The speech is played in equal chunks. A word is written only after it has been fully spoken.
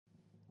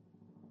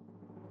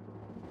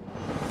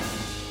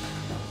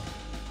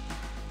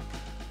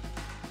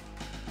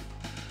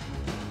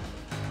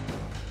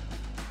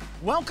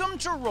Welcome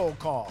to Roll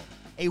Call,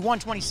 a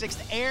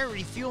 126th Air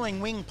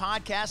Refueling Wing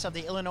podcast of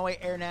the Illinois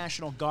Air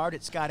National Guard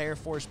at Scott Air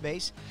Force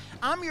Base.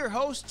 I'm your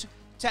host,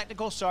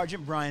 Technical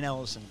Sergeant Brian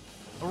Ellison.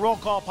 A Roll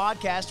Call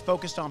podcast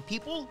focused on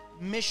people,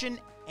 mission,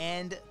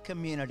 and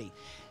community.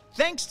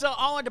 Thanks to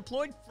all our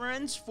deployed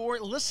friends for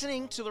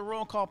listening to the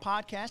Roll Call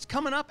podcast.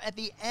 Coming up at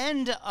the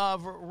end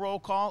of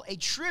Roll Call, a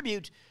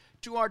tribute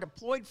to our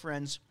deployed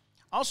friends.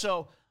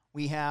 Also,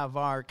 we have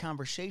our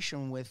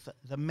conversation with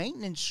the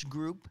maintenance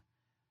group,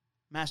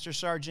 Master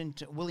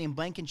Sergeant William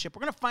Blankenship.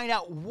 We're going to find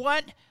out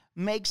what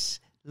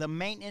makes the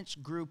maintenance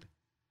group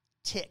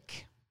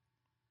tick.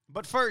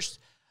 But first,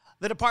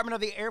 the Department of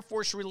the Air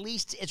Force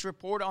released its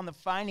report on the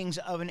findings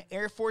of an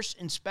Air Force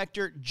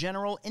Inspector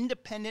General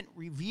independent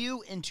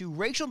review into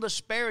racial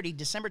disparity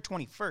December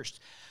 21st.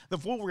 The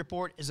full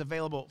report is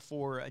available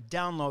for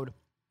download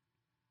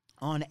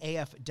on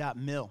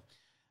af.mil.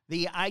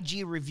 The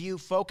IG review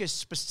focused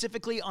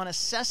specifically on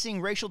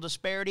assessing racial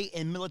disparity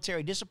in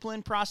military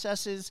discipline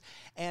processes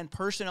and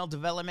personnel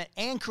development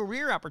and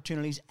career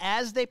opportunities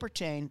as they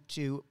pertain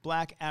to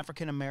Black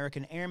African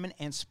American airmen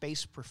and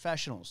space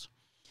professionals.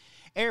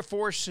 Air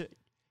Force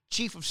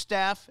Chief of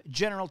Staff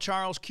General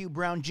Charles Q.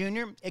 Brown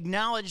Jr.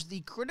 acknowledged the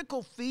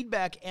critical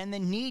feedback and the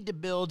need to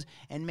build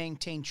and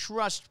maintain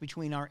trust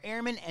between our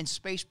airmen and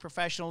space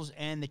professionals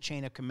and the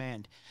chain of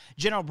command.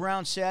 General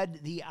Brown said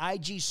the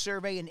IG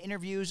survey and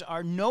interviews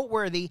are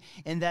noteworthy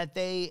in that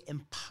they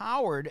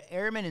empowered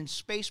airmen and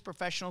space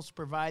professionals to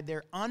provide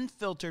their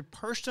unfiltered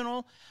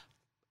personal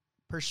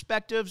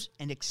perspectives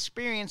and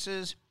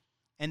experiences,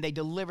 and they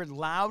delivered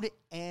loud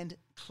and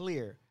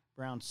clear,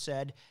 Brown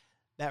said.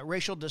 That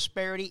racial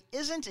disparity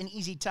isn't an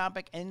easy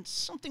topic and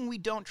something we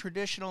don't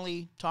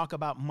traditionally talk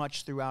about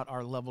much throughout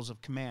our levels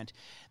of command.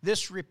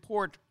 This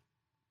report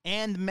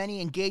and many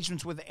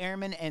engagements with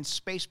airmen and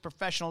space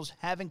professionals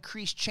have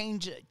increased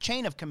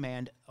chain of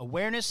command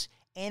awareness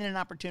and an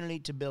opportunity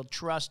to build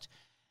trust.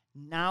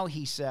 Now,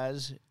 he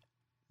says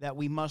that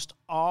we must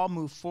all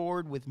move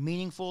forward with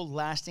meaningful,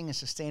 lasting, and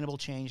sustainable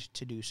change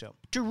to do so.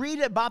 To read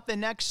about the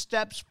next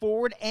steps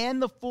forward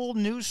and the full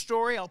news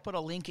story, I'll put a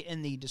link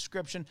in the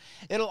description.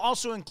 It'll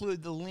also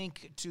include the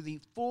link to the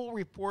full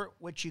report,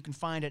 which you can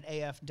find at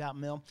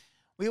af.mil.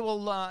 We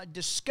will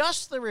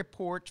discuss the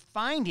report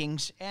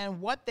findings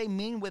and what they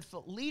mean with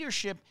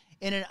leadership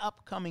in an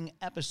upcoming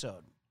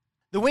episode.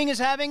 The Wing is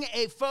having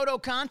a photo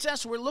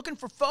contest. We're looking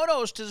for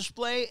photos to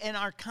display in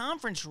our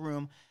conference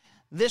room.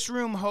 This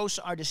room hosts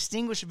our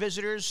distinguished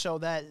visitors so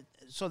that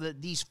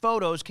these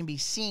photos can be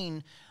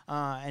seen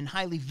and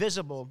highly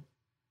visible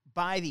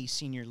by these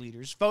senior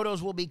leaders.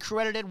 Photos will be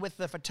credited with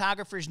the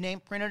photographer's name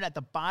printed at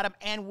the bottom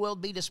and will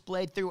be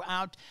displayed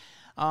throughout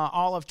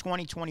all of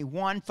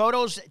 2021.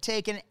 Photos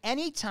taken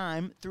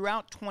anytime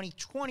throughout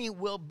 2020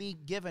 will be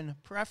given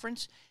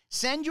preference.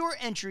 Send your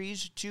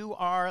entries to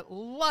our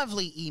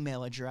lovely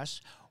email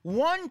address,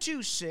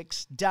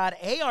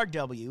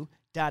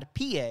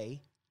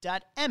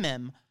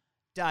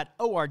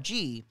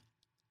 126.arw.pa.mm.org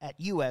at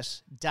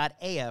us.af.mil.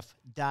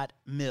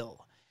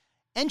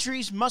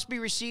 Entries must be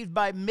received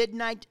by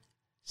midnight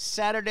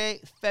Saturday,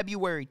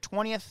 February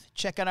 20th.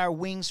 Check out our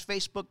Wings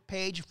Facebook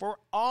page for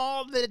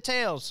all the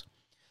details.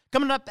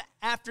 Coming up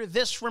after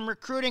this from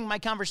recruiting, my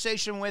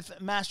conversation with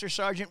Master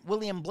Sergeant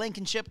William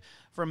Blankenship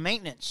from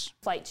Maintenance.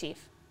 Flight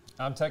Chief.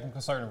 I'm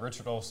Technical Sergeant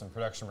Richard Olson,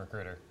 Production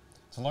Recruiter.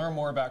 To learn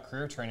more about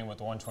career training with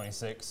the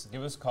 126,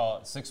 give us a call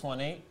at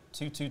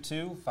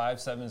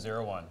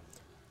 618-222-5701.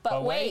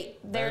 But wait,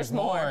 there's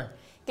more.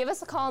 Give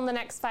us a call in the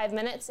next 5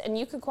 minutes and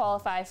you could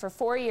qualify for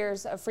 4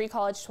 years of free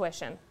college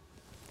tuition.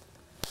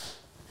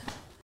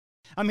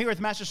 I'm here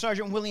with Master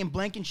Sergeant William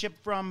Blankenship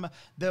from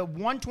the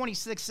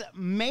 126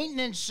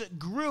 Maintenance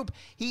Group.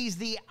 He's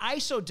the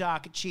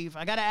ISODOC Chief.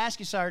 I got to ask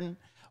you, Sergeant,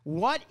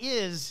 what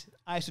is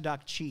ISODOC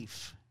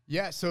Chief?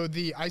 Yeah, so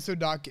the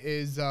ISODOC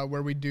is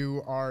where we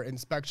do our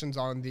inspections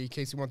on the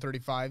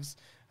KC-135s.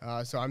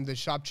 So I'm the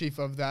shop chief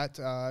of that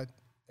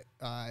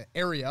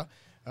area.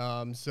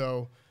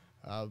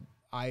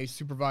 I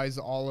supervise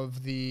all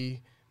of the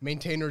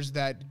maintainers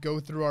that go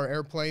through our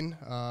airplane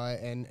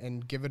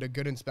and give it a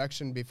good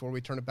inspection before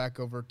we turn it back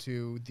over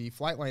to the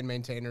flight line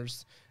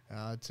maintainers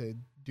to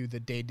do the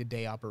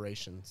day-to-day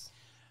operations.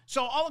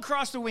 So all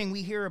across the wing,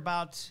 we hear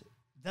about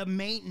the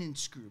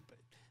maintenance group.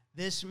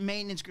 This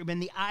maintenance group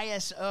and the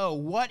ISO.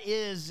 What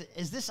is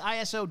this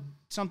ISO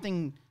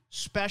something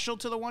special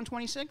to the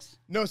 126?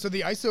 No, so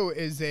the ISO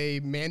is a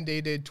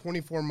mandated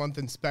 24-month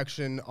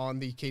inspection on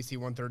the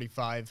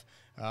KC-135.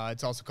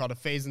 It's also called a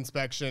phase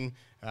inspection.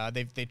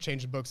 They've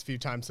changed the books a few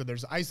times. So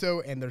there's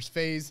ISO and there's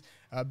phase.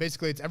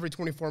 Basically, it's every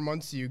 24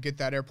 months you get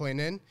that airplane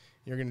in.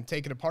 You're going to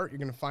take it apart. You're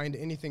going to find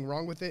anything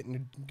wrong with it,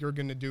 and you're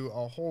going to do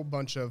a whole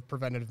bunch of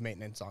preventative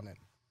maintenance on it.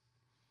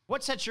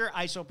 What sets your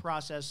ISO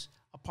process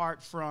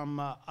apart from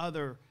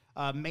other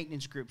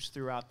maintenance groups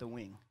throughout the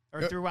wing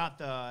or throughout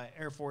the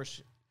Air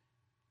Force?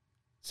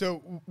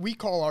 So we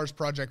call ours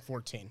Project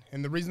 14.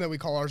 And the reason that we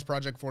call ours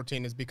Project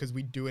 14 is because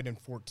we do it in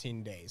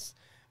 14 days.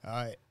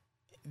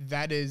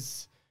 That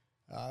is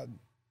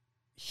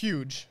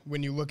huge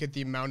when you look at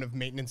the amount of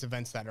maintenance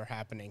events that are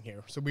happening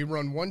here. So we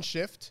run one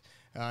shift,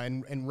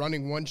 and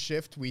running one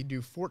shift, we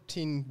do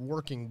 14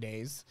 working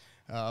days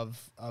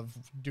of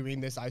doing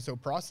this ISO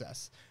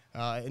process.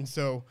 And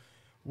so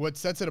what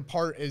sets it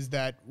apart is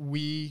that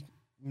we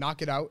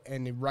knock it out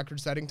in a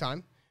record-setting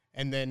time,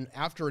 and then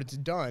after it's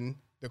done,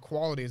 the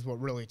quality is what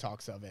really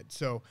talks of it.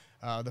 So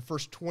the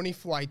first 20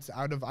 flights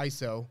out of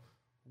ISO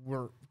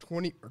were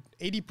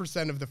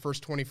 80% of the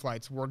first 20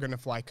 flights we're going to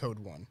fly code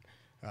 1,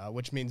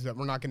 which means that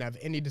we're not going to have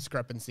any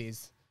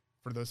discrepancies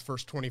for those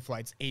first 20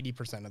 flights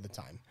 80% of the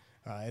time.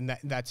 And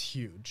that's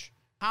huge.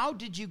 How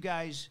did you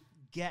guys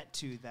get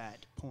to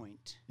that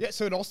point? Yeah,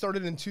 so it all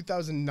started in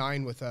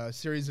 2009 with a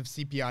series of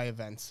CPI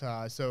events.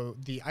 So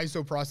the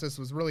ISO process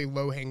was really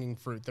low-hanging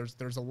fruit.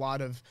 There's a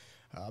lot of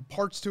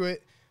parts to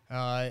it,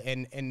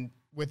 and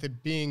with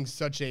it being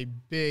such a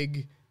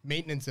big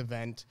maintenance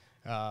event,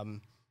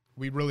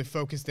 we really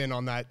focused in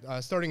on that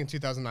starting in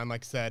 2009,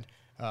 like I said,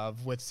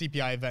 with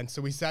CPI events.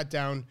 So we sat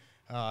down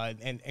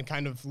and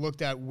kind of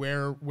looked at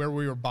where we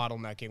were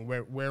bottlenecking,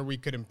 where we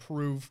could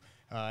improve,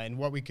 and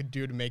what we could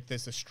do to make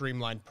this a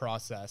streamlined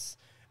process.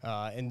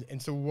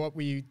 And so what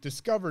we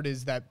discovered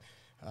is that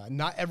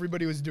not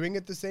everybody was doing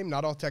it the same.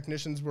 Not all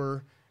technicians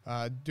were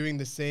doing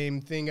the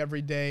same thing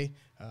every day.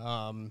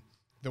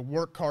 The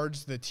work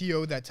cards, the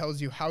TO that tells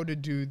you how to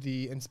do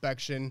the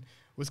inspection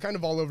was kind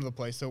of all over the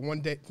place. So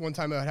one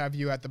time it would have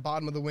you at the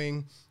bottom of the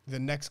wing, the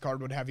next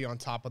card would have you on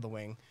top of the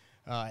wing.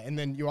 And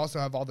then you also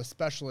have all the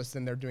specialists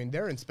in there doing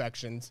their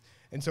inspections.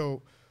 And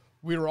so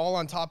we were all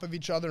on top of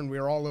each other and we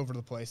were all over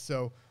the place.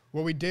 So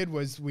what we did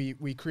was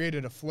we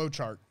created a flow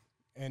chart.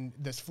 And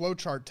this flow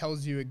chart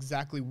tells you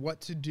exactly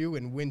what to do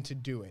and when to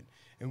do it.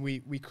 And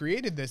we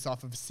created this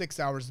off of 6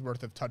 hours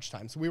worth of touch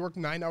time. So we work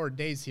 9-hour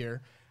days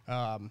here,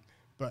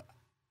 but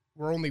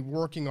we're only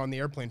working on the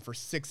airplane for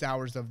 6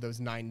 hours of those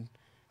 9.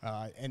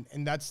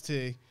 And that's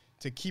to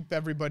keep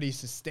everybody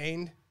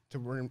sustained,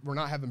 we're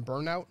not having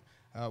burnout,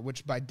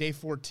 which by day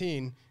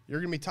 14, you're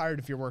going to be tired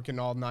if you're working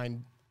all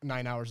nine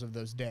hours of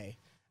those day.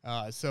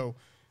 So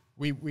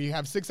we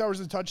have 6 hours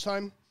of touch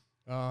time.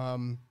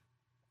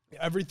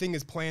 Everything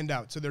is planned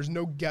out, so there's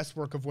no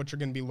guesswork of what you're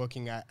going to be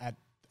looking at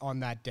on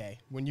that day.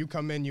 When you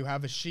come in, you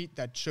have a sheet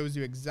that shows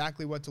you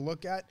exactly what to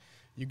look at.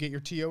 You get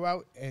your TO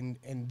out, and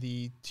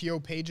the TO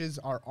pages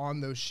are on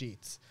those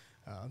sheets.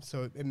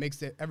 So it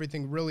makes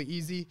everything really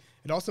easy.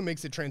 It also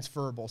makes it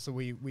transferable. So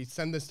we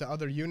send this to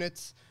other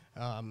units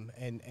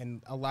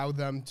and allow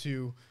them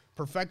to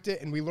perfect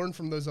it, and we learn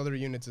from those other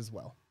units as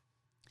well.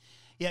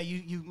 Yeah,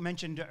 you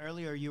mentioned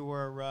earlier you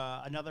were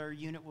another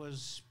unit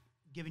was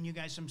giving you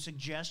guys some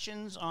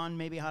suggestions on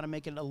maybe how to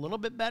make it a little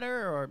bit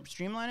better or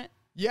streamline it?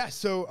 Yeah,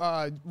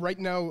 so right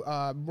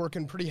now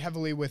working pretty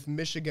heavily with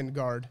Michigan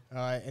Guard,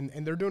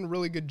 and they're doing a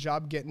really good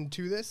job getting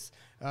to this.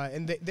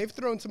 And they've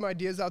thrown some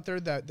ideas out there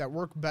that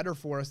work better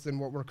for us than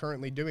what we're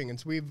currently doing. And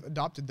so we've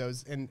adopted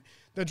those. And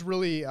that's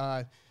really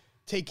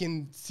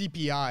taken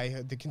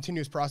CPI, the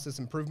continuous process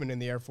improvement in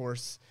the Air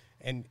Force,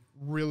 and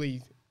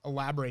really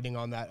elaborating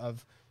on that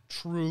of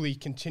truly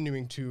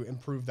continuing to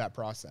improve that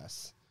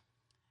process.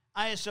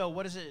 ISO,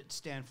 what does it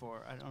stand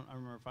for? I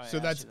remember if I asked you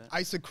that. So that's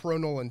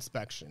isochronal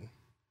inspection.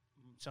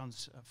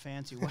 Sounds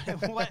fancy. What's an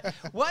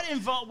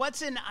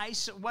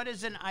ISO? What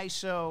is an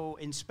ISO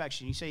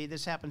inspection? You say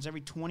this happens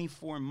every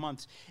 24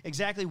 months.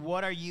 Exactly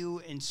what are you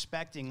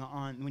inspecting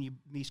on when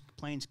these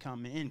planes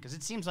come in? Because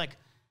it seems like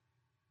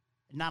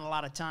not a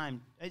lot of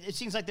time. It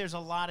seems like there's a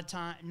lot of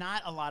time,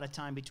 not a lot of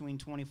time between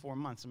 24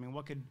 months. I mean,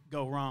 what could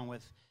go wrong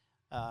with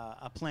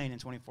a plane in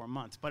 24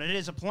 months? But it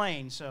is a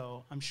plane,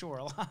 so I'm sure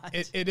a lot.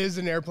 It is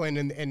an airplane,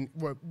 and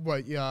what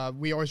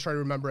we always try to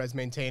remember as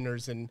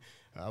maintainers, and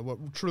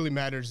what truly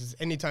matters is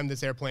anytime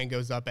this airplane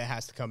goes up, it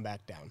has to come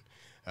back down.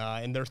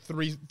 And there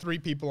are three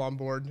people on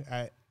board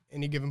at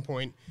any given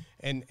point,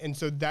 and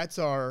so that's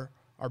our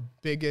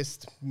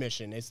biggest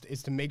mission is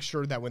to make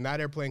sure that when that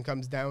airplane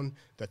comes down,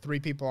 the 3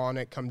 people on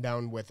it come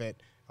down with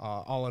it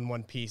all in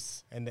one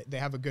piece, and they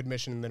have a good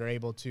mission and they're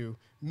able to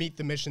meet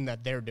the mission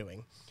that they're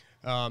doing.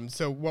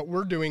 So what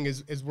we're doing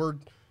is we're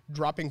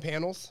dropping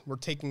panels. We're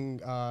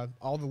taking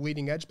all the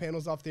leading edge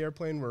panels off the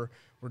airplane. We're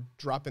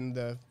dropping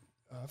the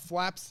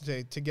flaps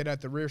to get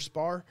at the rear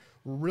spar.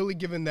 We're really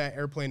giving that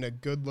airplane a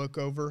good look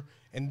over.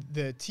 And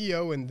the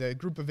TO and the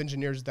group of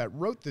engineers that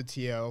wrote the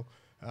TO,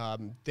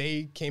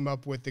 they came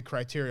up with the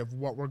criteria of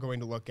what we're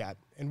going to look at.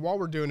 And while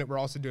we're doing it, we're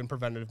also doing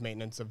preventative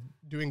maintenance of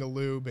doing a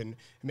lube and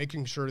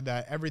making sure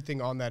that everything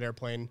on that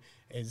airplane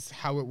is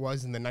how it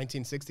was in the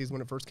 1960s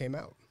when it first came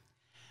out.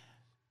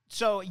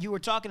 So you were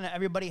talking that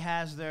everybody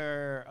has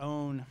their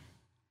own,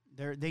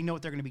 they know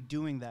what they're going to be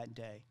doing that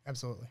day.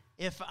 Absolutely.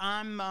 If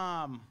I'm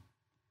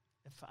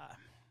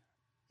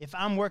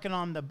working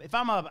on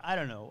I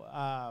don't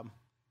know,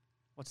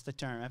 what's the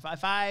term?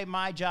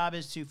 My job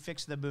is to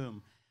fix the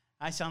boom.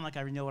 I sound like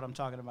I know what I'm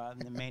talking about in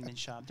the maintenance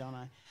shop, don't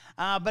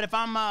I? But if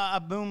I'm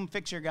a boom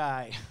fixer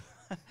guy,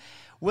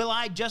 will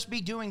I just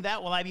be doing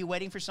that? Will I be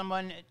waiting for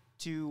someone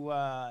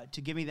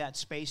to give me that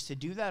space to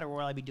do that, or will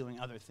I be doing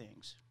other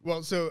things?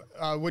 Well, so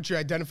what you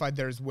identified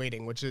there is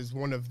weighting, which is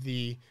one of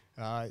the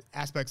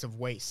aspects of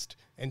waste.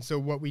 And so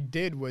what we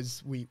did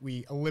was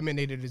we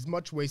eliminated as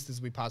much waste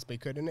as we possibly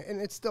could, and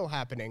it's still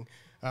happening.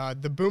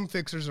 The boom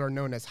fixers are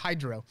known as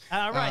hydro.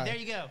 All right, there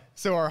you go.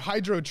 So our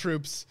hydro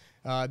troops,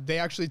 they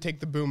actually take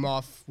the boom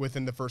off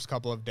within the first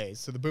couple of days.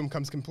 So the boom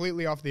comes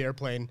completely off the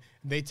airplane.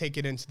 They take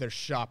it into their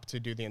shop to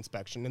do the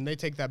inspection, and they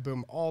take that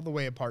boom all the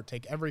way apart,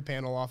 take every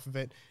panel off of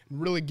it, and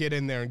really get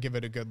in there and give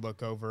it a good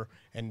look over.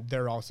 And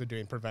they're also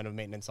doing preventive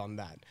maintenance on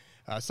that.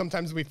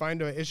 Sometimes we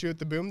find an issue with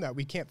the boom that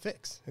we can't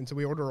fix, and so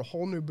we order a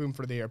whole new boom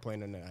for the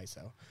airplane in an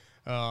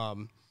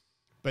ISO.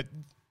 But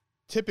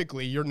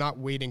typically, you're not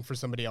waiting for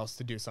somebody else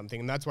to do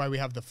something, and that's why we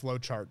have the flow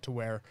chart to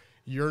where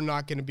you're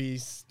not going to be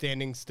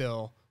standing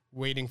still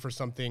waiting for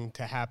something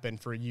to happen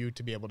for you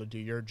to be able to do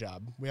your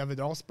job. We have it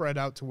all spread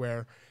out to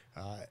where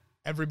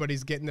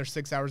everybody's getting their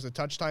 6 hours of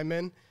touch time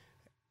in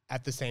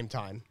at the same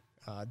time.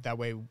 That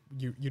way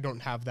you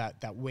don't have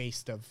that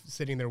waste of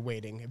sitting there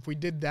waiting. If we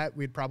did that,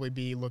 we'd probably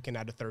be looking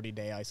at a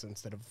 30-day ISO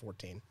instead of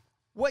 14.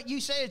 What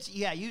you say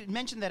you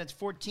mentioned that it's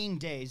 14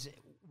 days.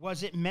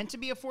 Was it meant to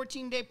be a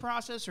 14-day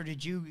process, or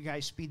did you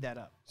guys speed that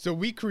up? So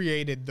we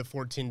created the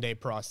 14-day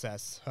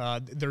process.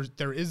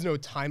 There is no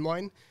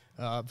timeline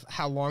of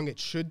how long it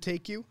should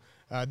take you.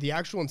 The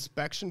actual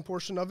inspection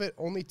portion of it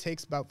only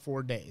takes about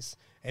 4 days,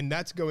 and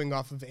that's going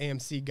off of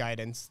AMC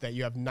guidance that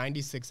you have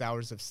 96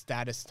 hours of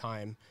status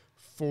time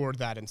for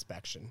that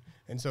inspection.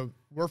 And so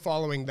we're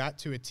following that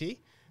to a T,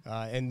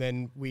 and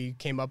then we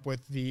came up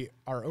with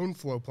our own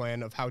flow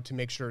plan of how to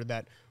make sure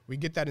that we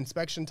get that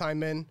inspection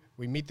time in,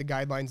 we meet the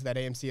guidelines that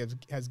AMC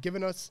has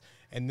given us,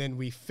 and then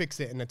we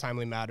fix it in a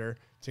timely manner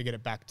to get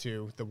it back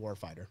to the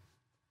warfighter.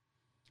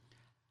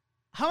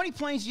 How many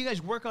planes do you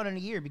guys work on in a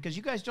year? Because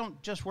you guys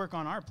don't just work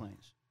on our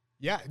planes.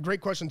 Yeah, great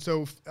question.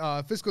 So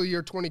fiscal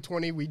year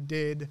 2020, we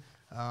did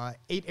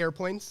 8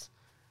 airplanes,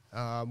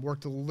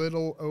 worked a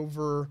little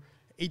over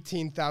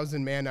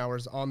 18,000 man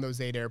hours on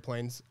those 8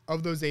 airplanes.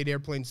 Of those 8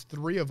 airplanes,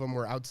 3 of them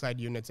were outside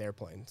units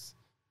airplanes.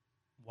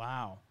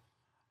 Wow.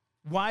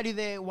 Why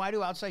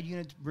do outside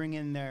units bring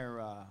in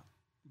their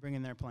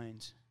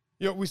planes?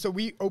 You know,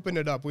 we open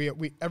it up.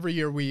 We every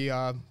year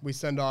we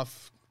send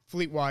off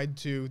fleet-wide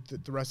to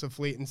the rest of the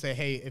fleet and say,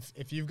 hey,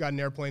 if you've got an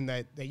airplane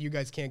that you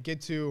guys can't get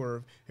to,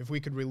 or if we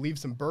could relieve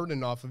some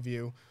burden off of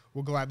you,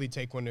 we'll gladly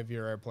take one of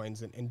your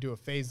airplanes and do a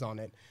phase on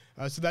it.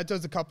 So that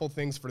does a couple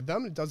things for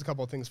them. It does a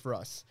couple things for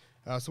us.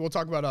 So we'll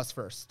talk about us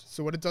first.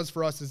 So what it does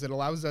for us is it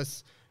allows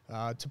us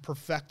to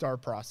perfect our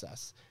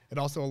process. It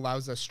also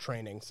allows us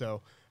training.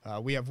 So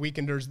we have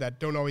weekenders that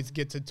don't always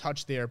get to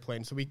touch the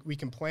airplane. So we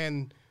can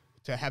plan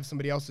to have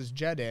somebody else's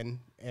jet in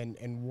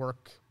and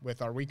work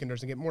with our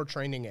weekenders and get more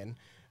training in.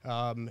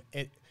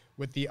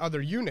 With the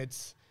other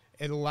units,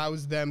 it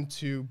allows them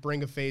to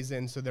bring a phase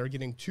in, so they're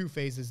getting 2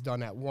 phases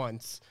done at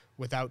once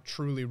without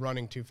truly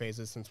running 2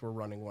 phases, since we're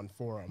running one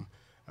for them.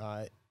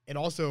 It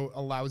also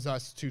allows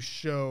us to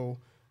show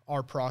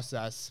our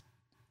process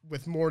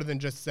with more than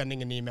just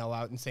sending an email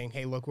out and saying,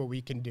 hey, look what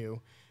we can do.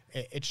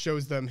 It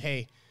shows them,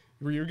 hey,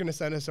 you're going to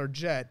send us our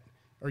jet,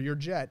 or your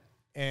jet,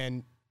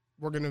 and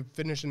we're going to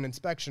finish an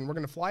inspection. We're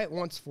going to fly it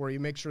once for you,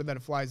 make sure that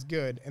it flies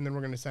good, and then we're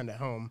going to send it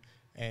home.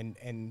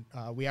 And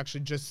we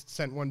actually just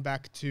sent one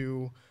back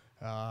to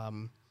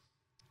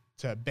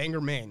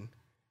Bangor, Maine,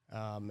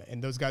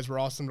 and those guys were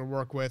awesome to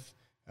work with.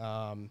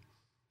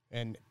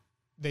 And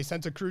they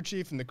sent a crew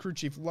chief, and the crew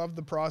chief loved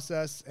the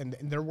process, and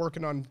they're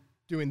working on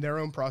doing their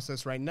own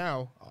process right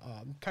now,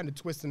 kind of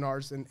twisting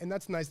ours. And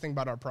that's the nice thing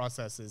about our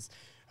process is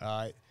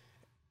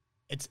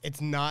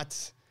it's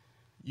not.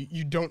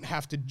 You don't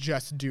have to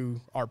just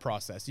do our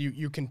process.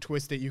 You can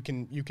twist it. You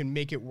can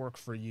make it work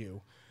for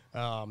you.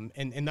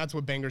 And that's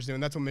what Bangor's doing.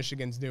 That's what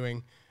Michigan's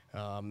doing.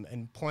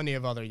 And plenty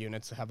of other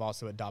units have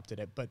also adopted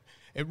it. But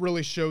it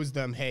really shows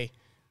them, hey,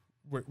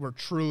 we're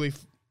truly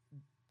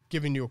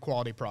giving you a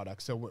quality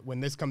product. So when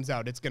this comes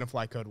out, it's going to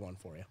fly code 1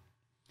 for you.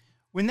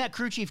 When that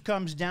crew chief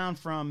comes down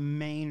from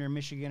Maine or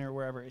Michigan or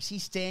wherever, is he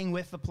staying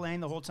with the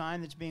plane the whole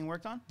time that's being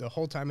worked on? The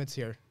whole time it's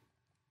here.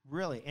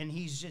 Really? And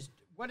he's just,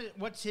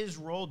 what's his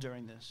role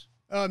during this?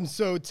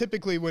 So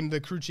typically when the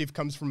crew chief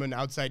comes from an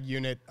outside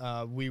unit,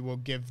 we will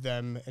give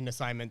them an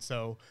assignment.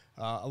 So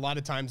a lot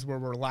of times where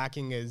we're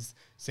lacking is,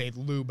 say,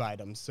 lube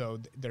items. So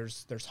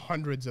there's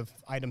hundreds of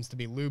items to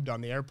be lubed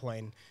on the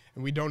airplane,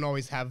 and we don't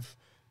always have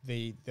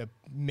the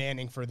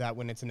manning for that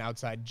when it's an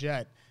outside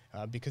jet,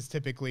 because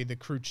typically the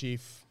crew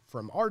chief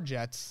from our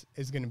jets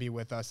is going to be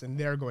with us, and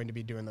they're going to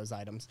be doing those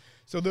items.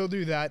 So they'll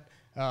do that.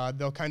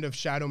 They'll kind of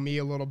shadow me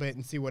a little bit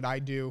and see what I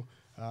do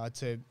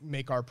to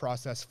make our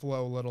process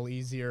flow a little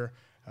easier,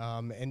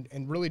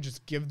 and really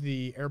just give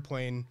the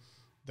airplane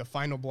the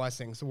final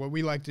blessing. So what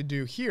we like to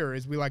do here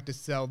is we like to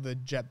sell the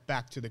jet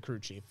back to the crew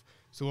chief.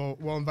 So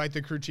we'll invite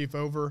the crew chief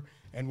over,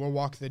 and we'll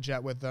walk the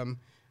jet with them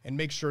and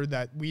make sure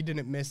that we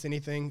didn't miss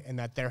anything and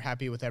that they're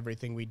happy with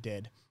everything we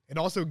did. It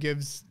also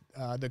gives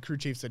the crew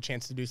chiefs a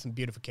chance to do some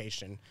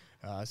beautification.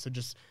 So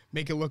just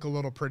make it look a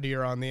little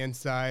prettier on the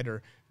inside,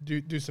 or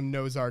do some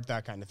nose art,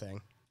 that kind of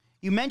thing.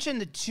 You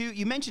mentioned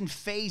you mentioned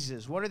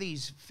phases. What are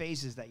these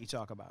phases that you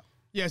talk about?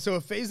 Yeah, so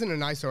a phase and an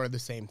ISO are the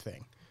same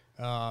thing.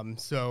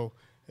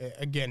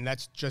 Again,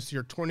 that's just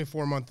your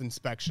 24-month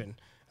inspection.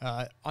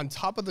 On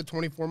top of the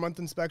 24-month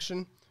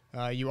inspection,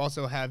 you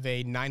also have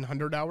a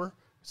 900-hour.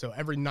 So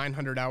every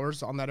 900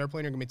 hours on that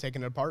airplane, you're going to be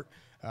taking it apart,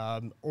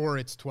 or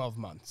it's 12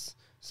 months.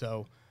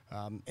 So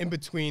in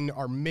between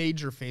our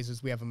major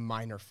phases, we have a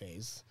minor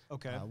phase,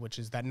 which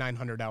is that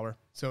 900-hour.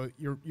 So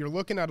you're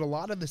looking at a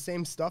lot of the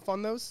same stuff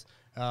on those,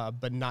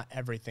 but not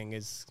everything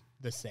is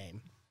the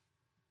same.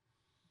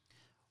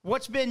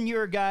 What's been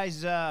your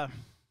guys'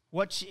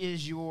 what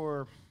is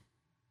your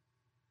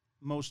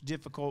most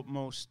difficult,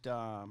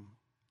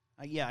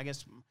 I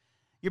guess,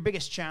 your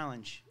biggest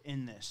challenge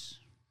in this?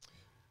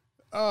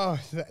 Oh,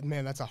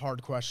 man, that's a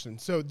hard question.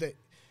 So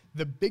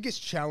the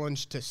biggest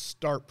challenge to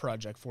start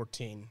Project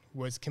 14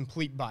 was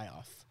complete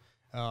buy-off.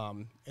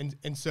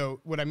 And so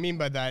what I mean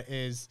by that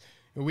is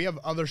we have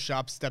other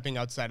shops stepping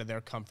outside of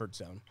their comfort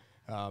zone.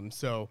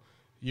 So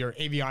your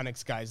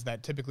avionics guys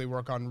that typically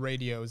work on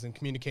radios and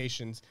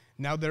communications,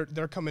 now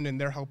they're coming in,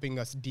 they're helping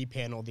us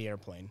depanel the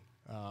airplane.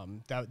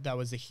 That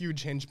was a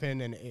huge hinge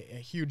pin and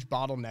a huge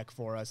bottleneck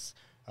for us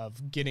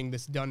of getting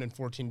this done in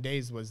 14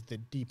 days was the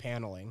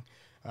depaneling.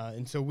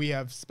 And so we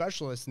have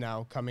specialists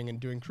now coming and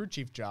doing crew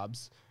chief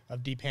jobs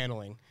of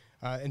depaneling.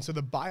 And so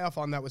the buy-off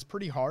on that was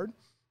pretty hard.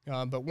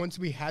 But once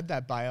we had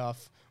that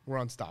buy-off, we're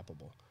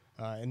unstoppable.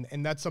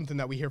 And that's something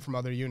that we hear from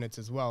other units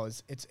as well,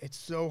 is it's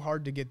so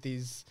hard to get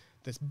this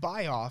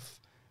buy-off.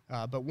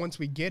 But once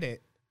we get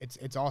it,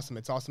 it's awesome.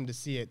 It's awesome to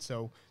see it.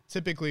 So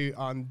typically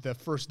on the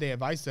first day of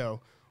ISO,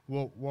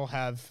 we'll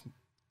have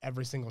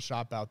every single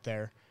shop out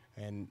there.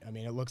 And, I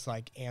mean, it looks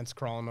like ants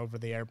crawling over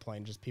the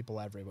airplane, just people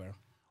everywhere.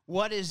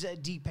 What is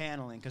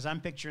depaneling? Because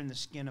I'm picturing the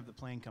skin of the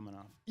plane coming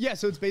off. Yeah,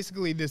 so it's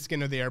basically the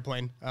skin of the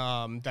airplane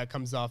that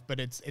comes off, but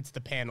it's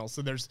the panel.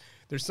 So there's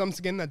some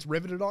skin that's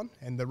riveted on,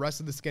 and the rest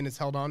of the skin is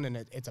held on, and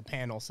it's a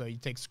panel. So you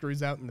take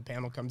screws out, and the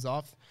panel comes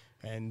off,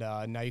 and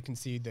now you can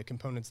see the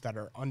components that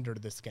are under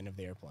the skin of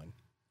the airplane.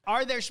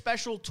 Are there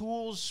special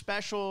tools,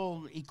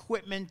 special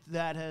equipment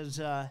that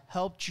has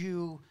helped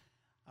you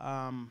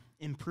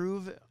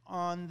improve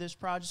on this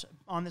process?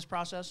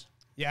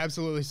 Yeah,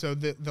 absolutely. So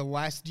the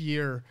last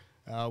year,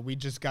 we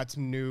just got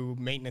some new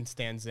maintenance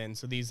stands in.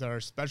 So these are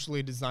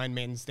specially designed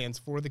maintenance stands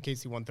for the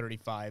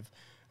KC-135,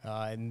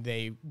 and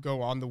they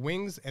go on the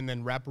wings and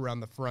then wrap around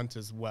the front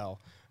as well.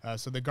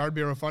 So the Guard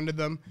Bureau funded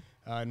them,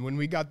 and when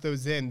we got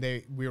those in,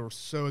 we were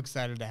so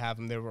excited to have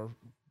them. They were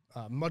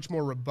much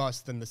more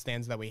robust than the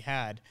stands that we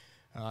had,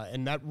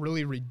 and that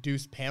really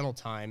reduced panel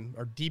time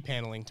or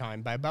depaneling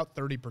time by about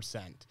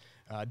 30%,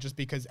 just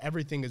because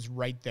everything is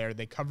right there.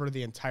 They cover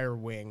the entire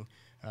wing.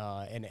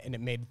 And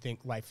it made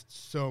life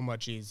so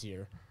much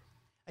easier.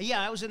 Yeah,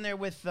 I was in there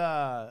with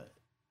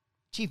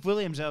Chief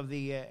Williams of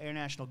the Air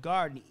National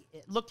Guard. And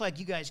it looked like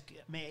you guys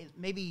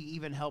maybe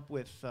even help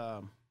with,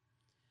 what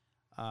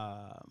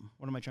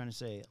am I trying to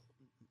say?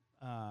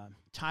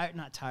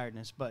 Not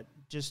tiredness, but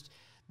just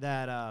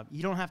that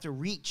you don't have to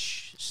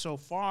reach so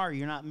far.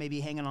 You're not maybe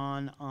hanging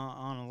on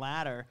a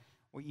ladder.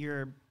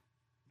 You're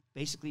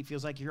basically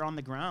feels like you're on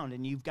the ground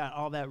and you've got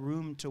all that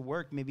room to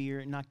work. Maybe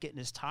you're not getting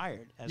as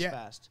tired as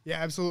fast. Yeah,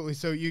 absolutely.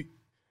 So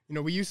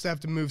we used to have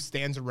to move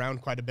stands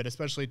around quite a bit,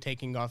 especially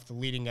taking off the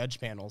leading edge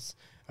panels.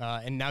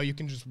 And now you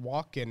can just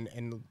walk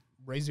and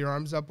raise your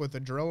arms up with a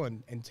drill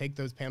and take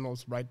those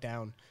panels right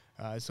down.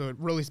 So it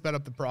really sped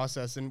up the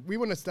process. And we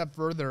went a step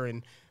further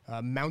and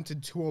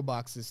mounted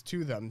toolboxes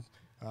to them.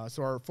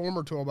 So our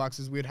former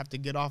toolboxes, we'd have to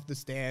get off the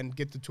stand,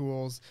 get the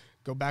tools,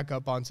 go back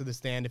up onto the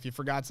stand. If you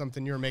forgot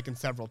something, you were making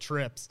several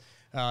trips.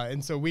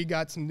 And so we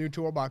got some new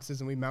toolboxes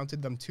and we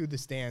mounted them to the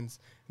stands,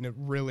 and it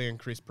really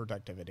increased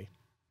productivity.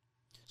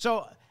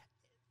 So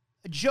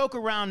a joke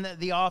around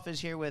the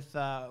office here with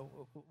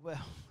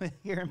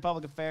here in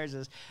public affairs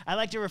is I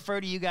like to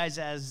refer to you guys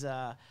as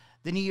the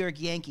New York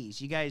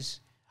Yankees. You guys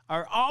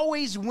are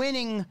always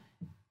winning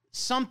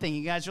something.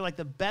 You guys are like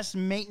the best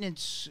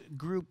maintenance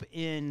group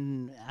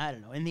in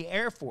the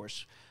Air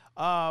Force.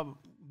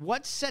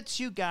 What sets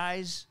you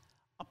guys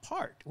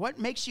apart? What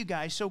makes you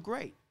guys so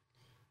great?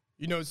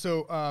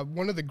 So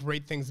one of the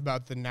great things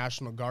about the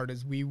National Guard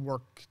is we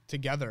work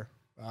together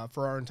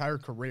for our entire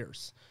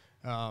careers.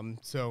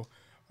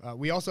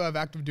 We also have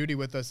active duty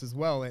with us as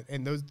well,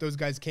 and those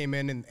guys came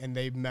in and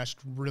they meshed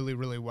really,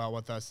 really well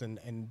with us,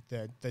 and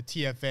the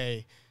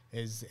TFA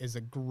is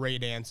a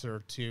great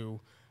answer to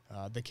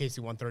the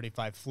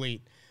KC-135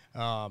 fleet.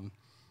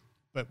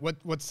 But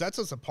what sets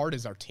us apart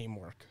is our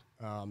teamwork.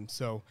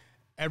 So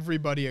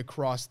everybody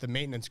across the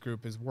maintenance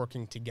group is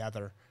working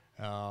together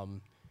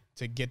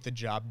to get the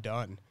job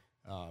done.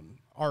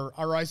 Our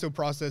ISO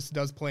process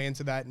does play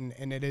into that,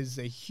 and it is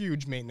a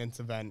huge maintenance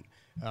event.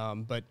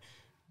 But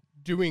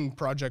doing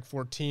Project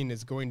 14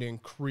 is going to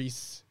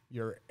increase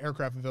your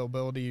aircraft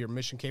availability, your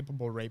mission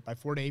capable rate by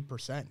 4 to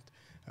 8%.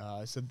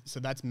 So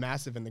that's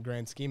massive in the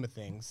grand scheme of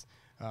things.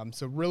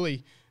 So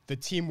really, the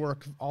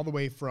teamwork all the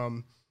way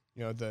from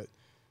the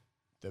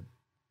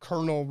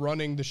colonel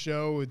running the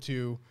show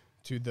to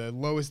the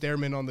lowest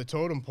airman on the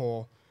totem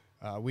pole.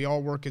 We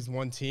all work as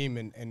one team,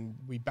 and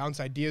we bounce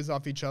ideas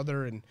off each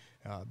other. And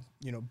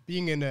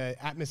being in an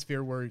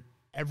atmosphere where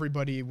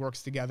everybody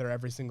works together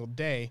every single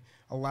day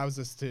allows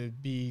us to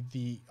be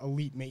the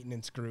elite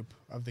maintenance group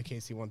of the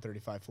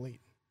KC-135 fleet.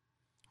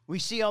 We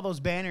see all those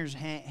banners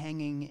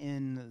hanging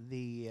in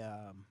the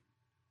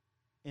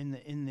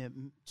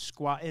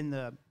squad, in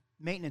the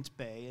maintenance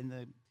bay, in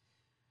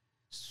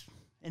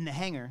the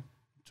hangar.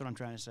 That's what I'm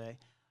trying to say.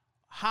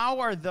 How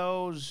are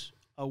those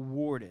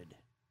awarded?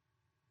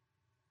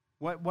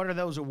 What are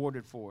those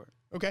awarded for?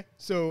 Okay,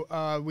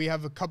 so we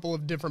have a couple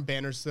of different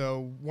banners.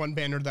 So one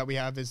banner that we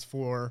have is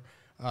for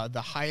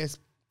the highest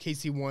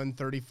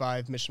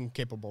KC-135 mission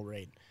capable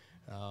rate.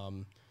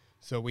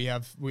 So we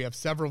have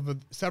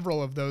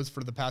several of those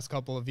for the past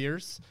couple of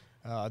years.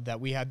 That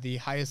we had the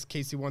highest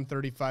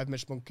KC-135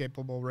 mission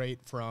capable rate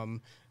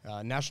from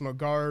National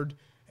Guard,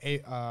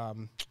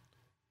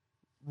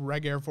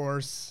 Reg Air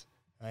Force,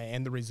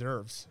 and the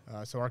reserves.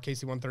 So our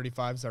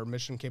KC-135s are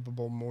mission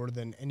capable more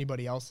than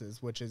anybody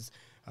else's, which is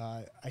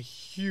a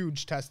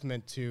huge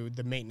testament to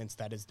the maintenance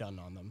that is done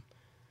on them.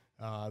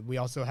 We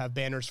also have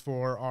banners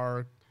for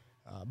our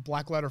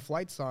black letter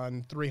flights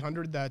on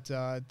 300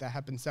 that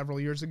happened several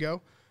years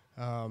ago.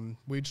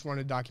 We just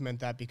wanted to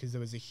document that because it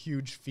was a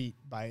huge feat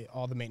by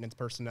all the maintenance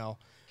personnel.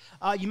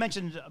 You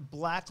mentioned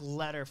black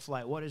letter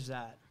flight. What is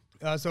that?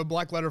 So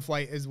black letter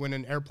flight is when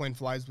an airplane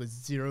flies with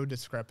zero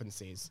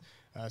discrepancies.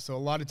 So a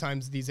lot of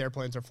times these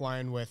airplanes are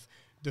flying with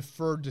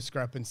deferred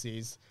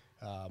discrepancies.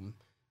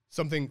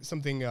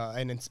 Something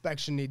an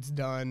inspection needs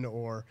done,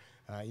 or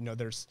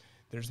there's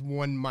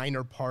one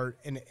minor part,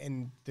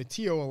 and the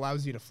TO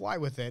allows you to fly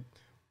with it,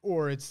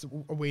 or it's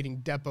awaiting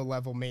depot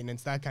level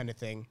maintenance, that kind of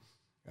thing.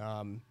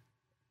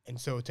 And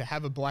so to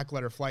have a black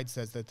letter flight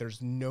says that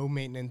there's no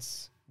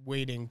maintenance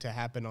waiting to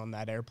happen on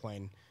that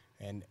airplane.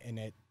 And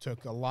it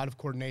took a lot of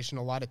coordination,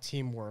 a lot of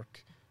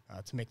teamwork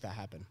to make that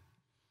happen.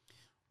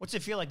 What's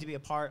it feel like to be a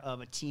part of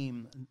a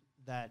team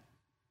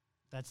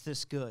that's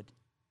this good,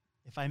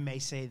 if I may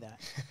say that?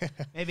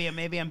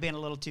 maybe I'm being a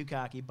little too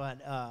cocky, but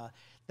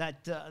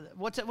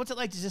what's it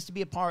like just to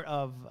be a part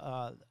of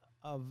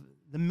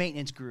the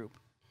maintenance group?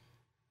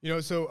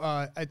 So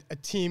a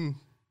team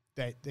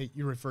that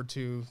you refer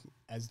to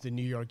as the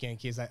New York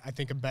Yankees, I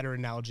think a better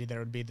analogy there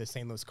would be the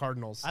St. Louis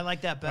Cardinals. I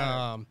like that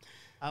better.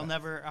 I'll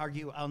never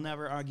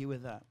argue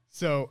with that.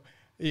 So,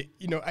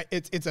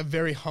 it's a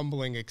very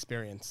humbling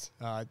experience.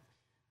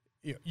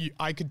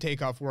 I could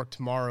take off work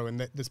tomorrow, and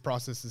this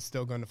process is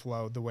still going to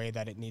flow the way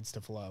that it needs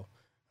to flow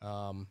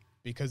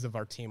because of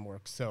our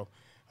teamwork. So,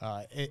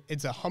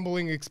 it's a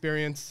humbling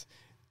experience.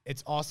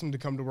 It's awesome to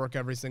come to work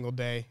every single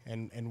day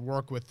and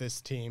work with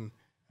this team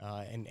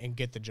and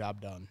get the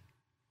job done.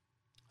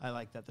 I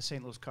like that. The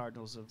St. Louis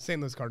Cardinals. St.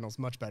 Louis Cardinals,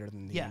 much better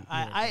than the New York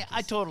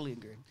I totally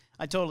agree.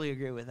 I totally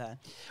agree with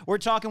that. We're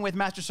talking with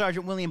Master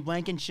Sergeant William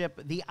Blankenship,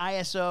 the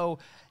ISO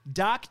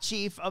Dock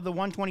Chief of the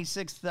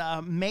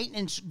 126th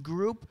Maintenance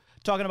Group,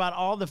 talking about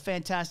all the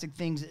fantastic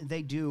things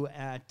they do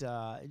at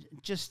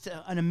just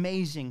an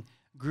amazing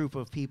group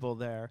of people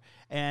there.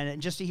 And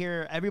just to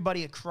hear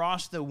everybody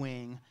across the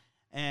wing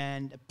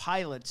and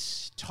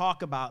pilots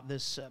talk about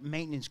this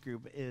maintenance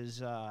group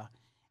is...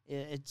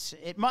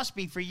 It must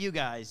be for you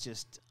guys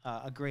just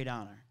a great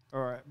honor,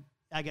 or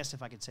I guess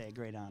if I could say a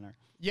great honor.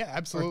 Yeah,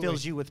 absolutely. Or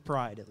fills you with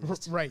pride, at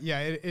least. Right. Yeah,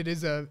 it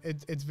is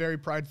it's very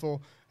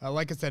prideful.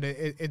 Like I said,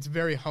 it's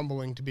very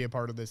humbling to be a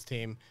part of this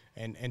team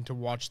and to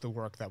watch the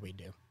work that we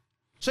do.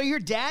 So your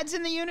dad's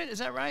in the unit, is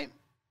that right?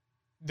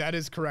 That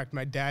is correct.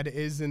 My dad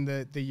is in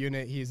the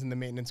unit. He's in the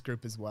maintenance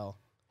group as well.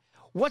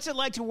 What's it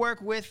like to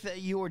work with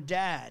your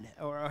dad,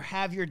 or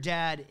have your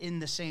dad in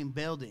the same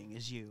building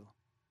as you?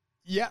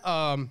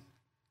 Yeah.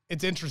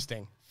 It's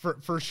interesting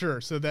for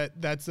sure. So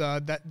that's a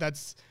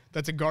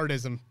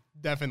guardism,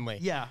 definitely.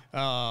 Yeah.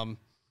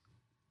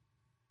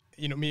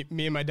 Me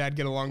and my dad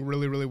get along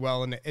really, really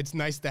well, and it's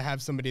nice to have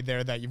somebody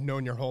there that you've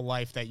known your whole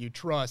life that you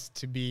trust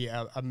to be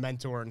a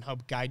mentor and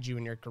help guide you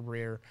in your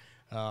career,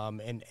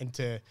 and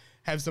to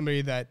have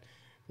somebody that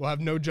will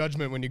have no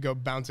judgment when you go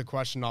bounce a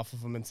question off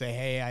of them and say,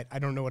 hey, I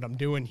don't know what I'm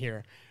doing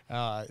here.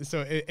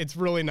 So it's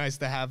really nice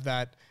to have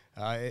that.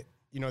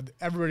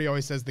 Everybody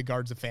always says the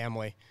Guard's a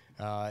family,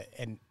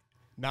 and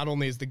not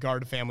only is the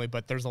Guard a family,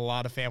 but there's a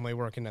lot of family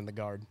working in the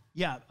Guard.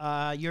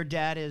 Yeah. Your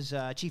dad is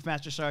Chief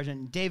Master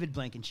Sergeant David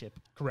Blankenship.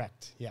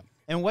 Correct. Yeah.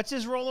 And what's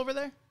his role over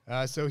there?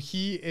 So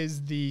he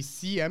is the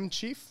CM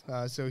chief.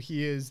 So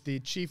he is the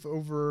chief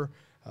over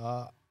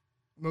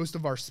most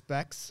of our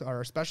specs,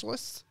 our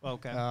specialists.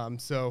 Okay.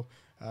 So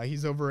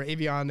he's over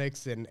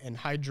avionics and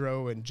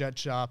hydro and jet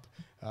shop,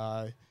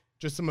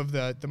 just some of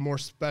the more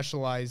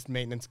specialized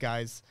maintenance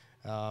guys.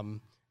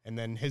 And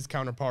then his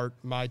counterpart,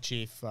 my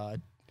chief,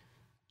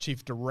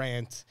 Chief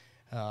Durant,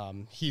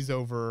 he's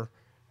over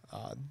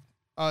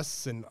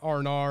us and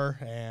R&R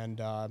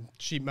and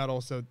sheet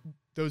metal. So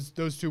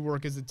those two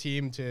work as a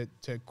team to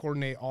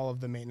coordinate all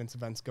of the maintenance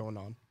events going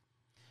on.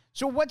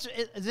 So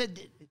is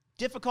it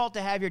difficult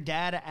to have your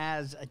dad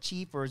as a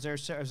chief, or is there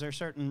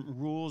certain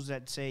rules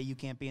that say you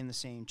can't be in the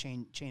same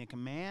chain of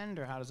command,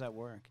 or how does that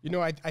work? You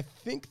know, I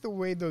think the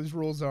way those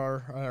rules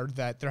are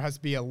that there has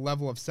to be a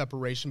level of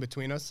separation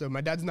between us. So my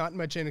dad's not in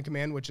my chain of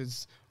command, which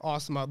is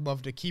awesome. I'd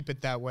love to keep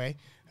it that way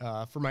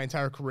for my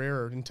entire career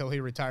or until he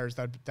retires.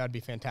 That'd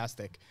be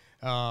fantastic.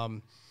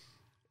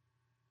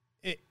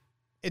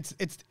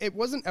 It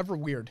wasn't ever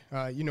weird.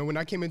 You know, when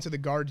I came into the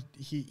Guard,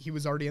 he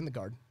was already in the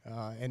Guard.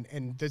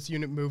 And this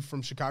unit moved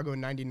from Chicago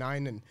in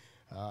 '99, and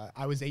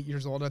I was 8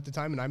 years old at the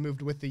time, and I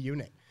moved with the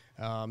unit.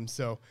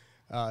 So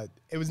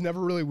it was never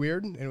really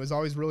weird, and it was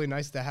always really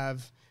nice to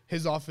have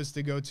his office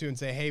to go to and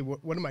say, hey,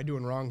 what am I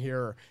doing wrong here?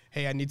 Or,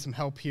 hey, I need some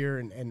help here.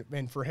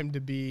 And for him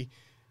to be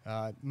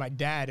my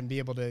dad and be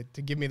able to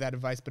give me that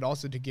advice, but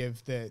also to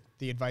give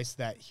the advice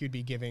that he would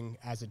be giving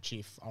as a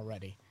chief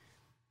already.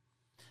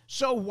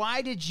 So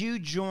why did you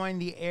join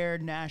the Air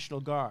National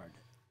Guard?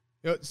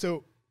 You know,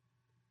 so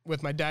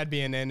with my dad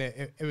being in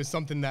it, it was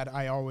something that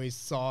I always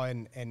saw,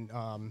 and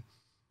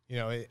you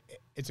know,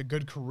 it's a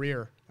good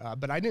career.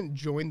 But I didn't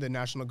join the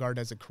National Guard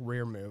as a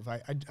career move. I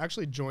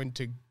actually joined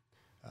to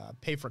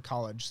pay for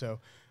college.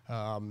 So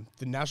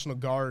the National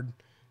Guard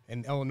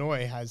in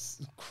Illinois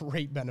has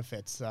great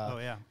benefits.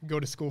 Go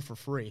to school for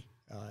free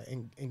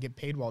and get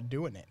paid while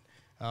doing it.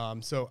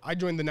 So I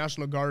joined the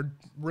National Guard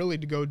really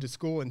to go to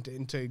school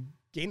and to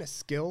gain a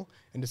skill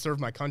and to serve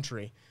my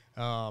country.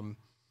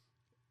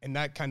 And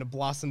that kind of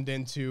blossomed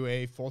into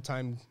a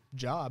full-time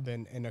job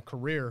and a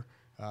career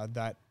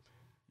that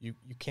you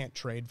can't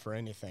trade for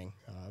anything.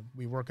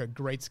 We work a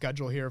great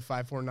schedule here,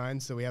 549,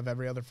 so we have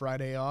every other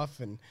Friday off.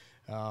 And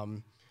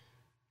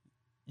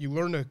you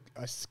learn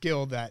a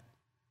skill that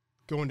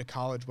going to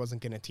college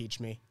wasn't going to teach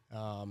me.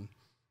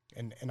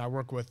 And I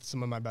work with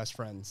some of my best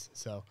friends.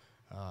 So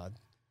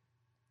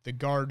the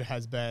Guard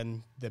has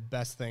been the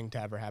best thing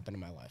to ever happen in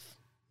my life.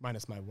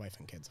 Minus my wife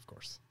and kids, of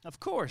course. Of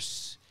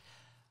course.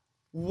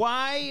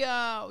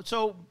 Why?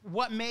 So,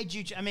 what made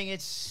you?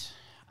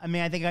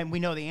 I think we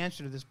know the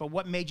answer to this, but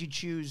what made you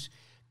choose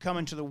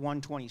coming to the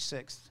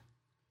 126th?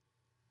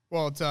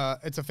 Well,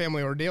 it's a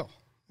family ordeal.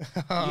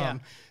 Yeah.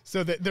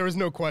 So there was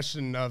no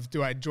question of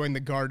do I join the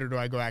Guard or do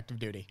I go active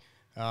duty.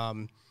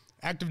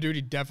 Active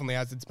duty definitely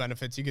has its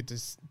benefits. You get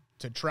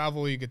to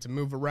travel, you get to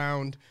move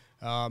around.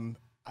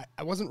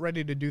 I wasn't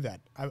ready to do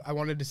that. I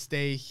wanted to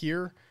stay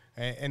here.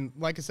 And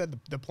like I said,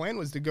 the plan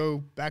was to go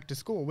back to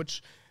school,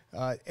 which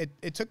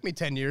it took me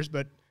 10 years,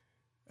 but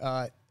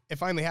it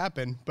finally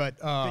happened. But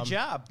good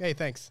job. Hey,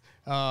 thanks.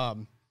 I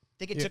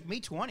think it took me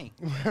 20.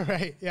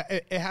 Right. Yeah,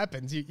 it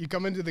happens. You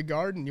come into the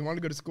Guard and you want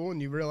to go to school and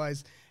you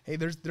realize, hey,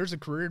 there's a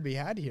career to be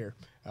had here.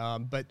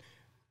 But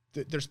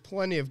there's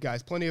plenty of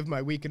guys, plenty of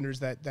my weekenders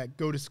that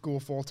go to school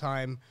full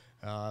time.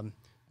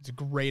 It's a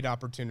great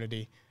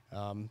opportunity.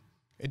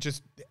 It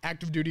just,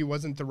 active duty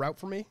wasn't the route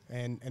for me,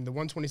 and the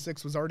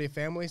 126 was already a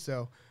family,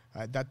 so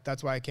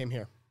that's why I came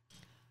here.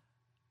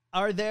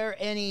 Are there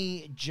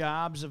any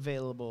jobs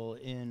available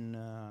in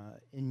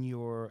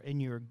your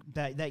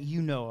that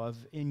you know of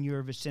in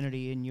your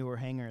vicinity, in your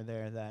hangar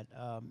there, that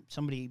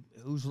somebody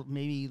who's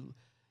maybe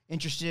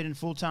interested in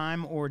full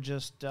time or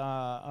just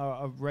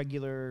a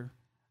regular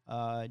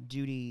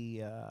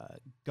duty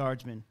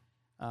guardsman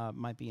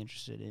might be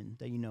interested in,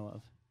 that you know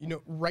of? You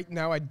know, right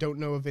now I don't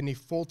know of any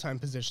full-time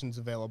positions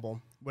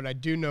available. What I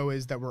do know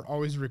is that we're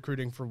always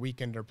recruiting for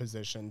weekender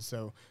positions.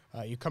 So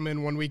you come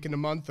in 1 week in a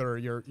month, or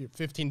you're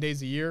 15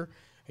 days a year,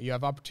 you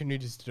have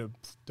opportunities to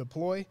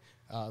deploy.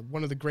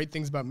 One of the great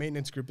things about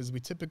maintenance group is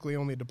we typically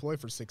only deploy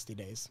for 60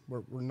 days.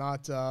 We're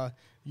not, those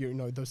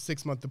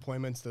 6-month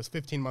deployments, those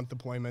 15-month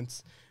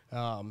deployments.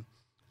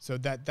 So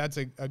that's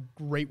a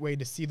great way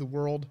to see the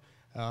world.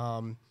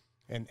 And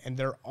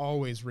they're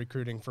always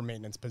recruiting for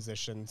maintenance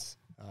positions.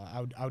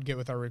 I would get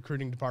with our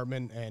recruiting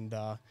department and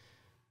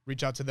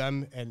reach out to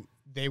them, and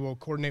they will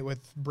coordinate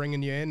with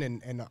bringing you in,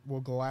 and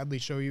we'll gladly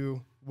show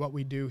you what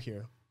we do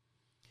here.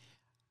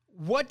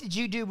 What did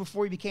you do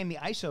before you became the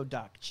ISO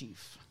doc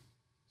chief?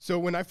 So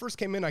when I first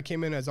came in, I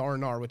came in as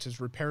R&R, which is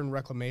Repair and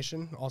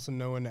Reclamation, also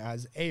known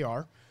as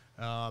AR.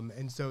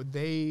 And so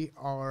they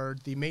are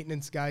the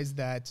maintenance guys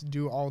that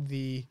do all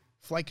the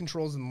flight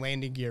controls and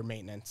landing gear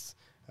maintenance.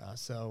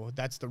 So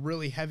that's the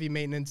really heavy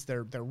maintenance.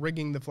 They're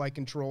rigging the flight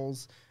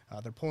controls.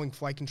 They're pulling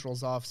flight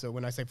controls off. So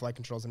when I say flight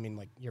controls, I mean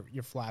like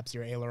your flaps,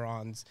 your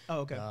ailerons. Oh,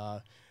 okay.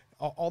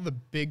 All the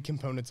big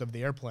components of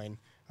the airplane.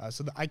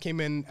 So I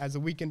came in as a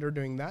weekender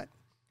doing that,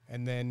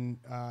 and then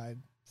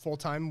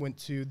full-time went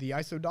to the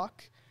ISO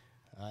doc,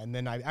 and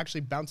then I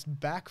actually bounced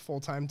back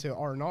full-time to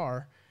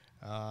R&R,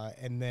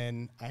 and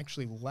then I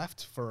actually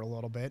left for a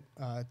little bit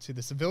to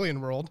the civilian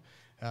world.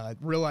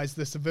 Realized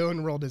the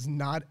civilian world is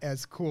not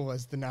as cool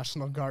as the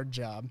National Guard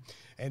job.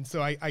 And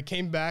so I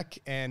came back,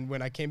 and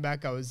when I came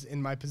back, I was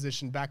in my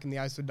position back in the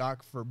ISO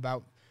doc for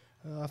about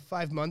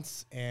 5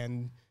 months,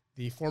 and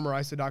the former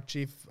ISO doc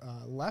chief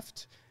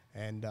left,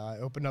 and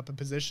opened up a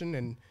position,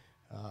 and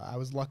I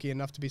was lucky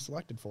enough to be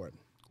selected for it.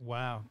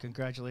 Wow,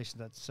 congratulations!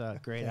 That's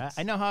great. Thanks.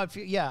 I know how it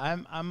feels. Yeah,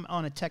 I'm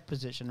on a tech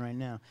position right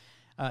now,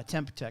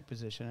 temp tech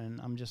position,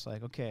 and I'm just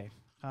like, okay,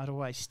 how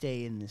do I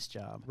stay in this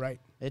job? Right.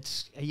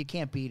 You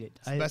can't beat it.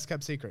 It's the best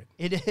kept secret.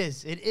 It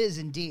is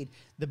indeed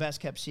the best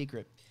kept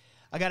secret.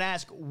 I got to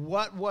ask,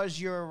 what was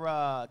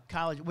your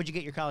college? What'd you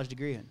get your college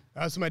degree in?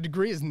 So my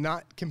degree is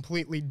not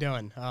completely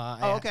done.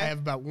 Okay. I have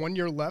about 1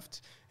 year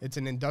left. It's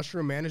in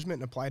industrial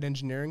management and applied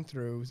engineering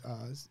through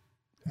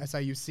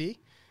SIUC.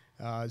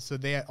 So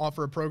they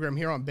offer a program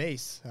here on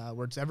base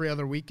where it's every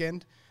other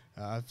weekend,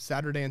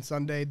 Saturday and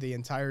Sunday, the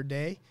entire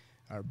day,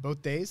 or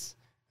both days,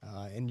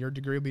 and your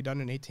degree will be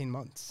done in 18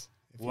 months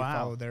if you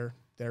follow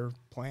their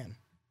plan.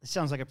 It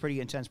sounds like a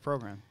pretty intense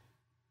program.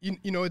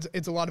 You know,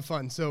 it's a lot of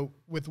fun. So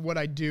with what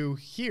I do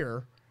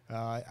here,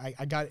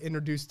 I got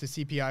introduced to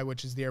CPI,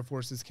 which is the Air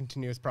Force's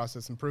continuous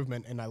process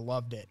improvement, and I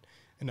loved it.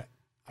 And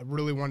I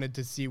really wanted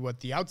to see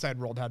what the outside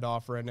world had to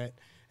offer in it.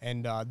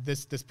 And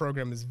this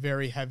program is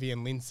very heavy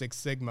in Lean Six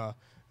Sigma,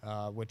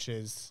 which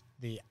is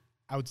the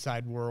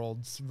outside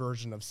world's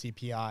version of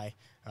CPI,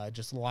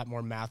 just a lot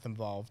more math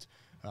involved.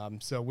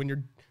 So when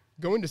you're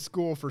going to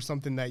school for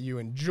something that you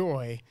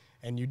enjoy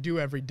and you do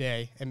every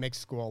day, it makes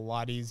school a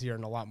lot easier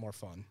and a lot more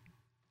fun.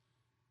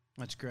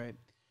 That's great.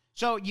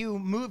 So you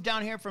moved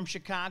down here from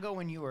Chicago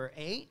when you were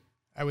 8?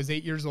 I was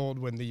 8 years old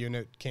when the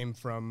unit came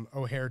from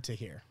O'Hare to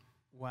here.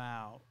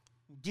 Wow.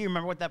 Do you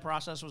remember what that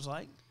process was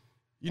like?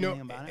 You know,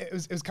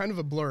 it was kind of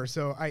a blur.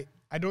 So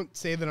I don't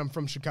say that I'm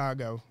from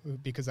Chicago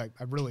because I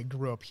really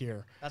grew up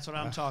here. That's what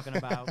I'm talking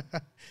about.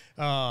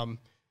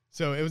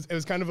 So it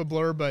was kind of a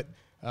blur, but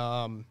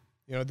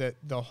you know,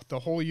 the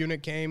whole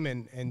unit came,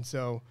 and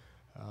so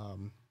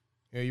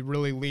you know, you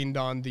really leaned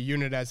on the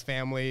unit as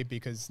family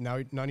because now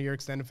none of your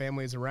extended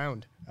family is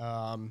around,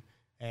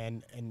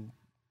 and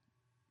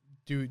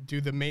do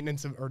the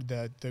maintenance of, or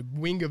the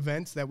wing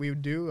events that we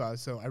would do.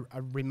 So I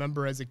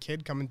remember as a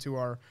kid coming to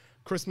our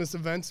Christmas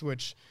events,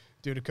 which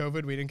due to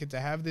COVID we didn't get to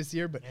have this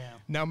year, but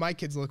now my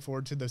kids look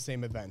forward to those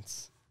same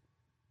events.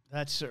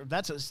 That's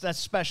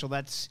special.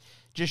 That's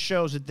just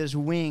shows that this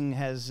wing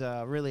has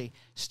really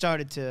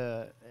started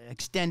to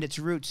extend its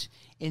roots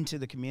into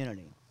the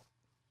community.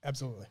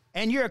 Absolutely.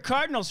 And you're a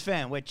Cardinals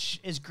fan, which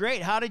is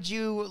great. How did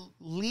you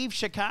leave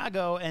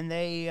Chicago and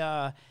they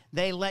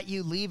let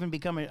you leave and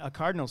become a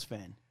Cardinals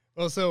fan?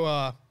 Well,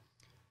 so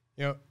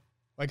you know,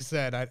 like I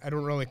said, I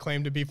don't really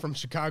claim to be from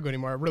Chicago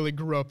anymore. I really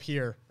grew up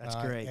here. That's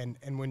great.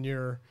 And when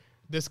you're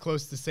this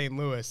close to St.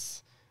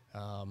 Louis,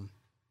 I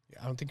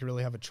don't think you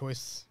really have a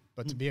choice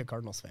but to be a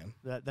Cardinals fan.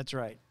 That's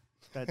right.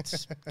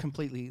 That's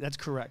that's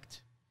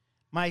correct.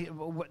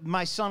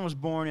 My son was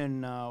born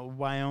in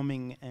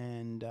Wyoming,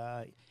 and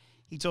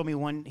he told me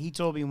when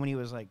he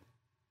was like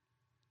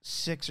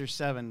 6 or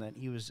 7 that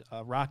he was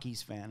a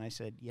Rockies fan. I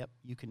said, "Yep,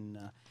 you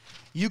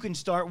can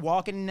start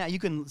walking now. You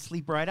can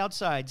sleep right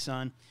outside,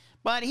 son."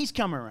 But he's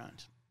come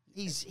around.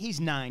 He's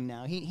 9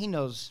 now. He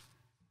knows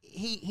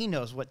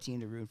what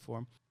team to root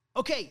for.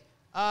 Okay,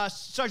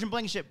 Sergeant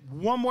Blankenship,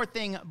 one more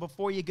thing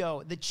before you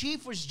go. The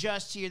chief was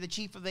just here, the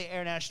chief of the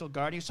Air National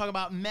Guard. He was talking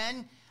about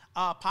men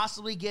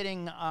possibly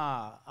getting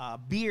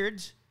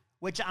beards,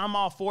 which I'm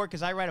all for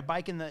because I ride a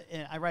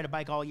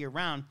bike all year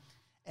round,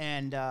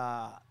 and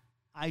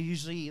I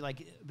usually,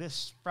 like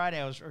this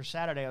Friday or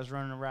Saturday, I was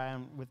running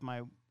around with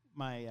my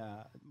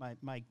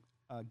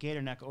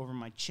gator neck over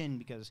my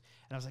chin and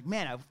I was like,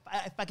 man,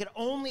 if I could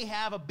only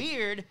have a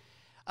beard,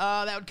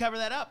 that would cover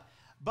that up.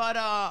 But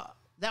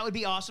that would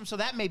be awesome. So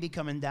that may be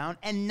coming down.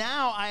 And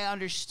now I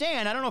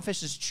understand. I don't know if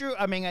this is true.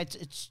 I mean,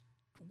 it's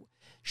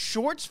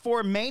shorts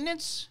for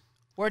maintenance.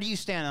 Where do you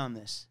stand on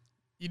this?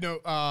 You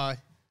know,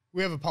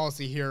 we have a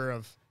policy here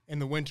of in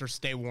the winter,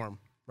 stay warm,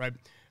 right?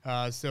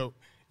 So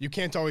you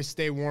can't always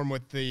stay warm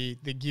with the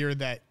gear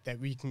that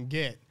we can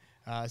get.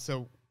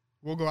 So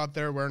we'll go out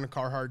there wearing a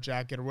Carhartt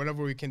jacket or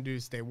whatever we can do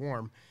to stay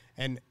warm.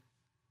 And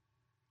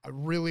I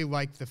really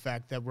like the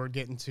fact that we're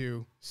getting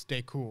to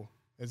stay cool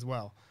as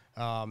well.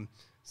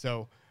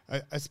 So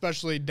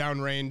especially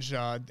downrange,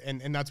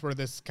 and that's where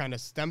this kind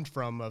of stemmed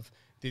from. Of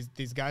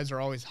these guys are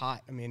always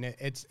hot. I mean,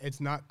 it's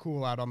not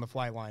cool out on the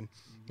flight line.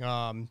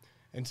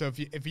 And so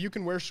if you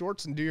can wear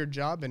shorts and do your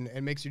job and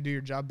it makes you do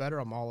your job better,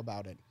 I'm all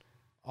about it.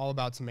 All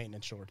about some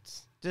maintenance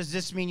shorts. Does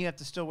this mean you have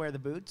to still wear the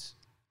boots?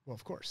 Well,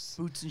 of course.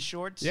 Boots and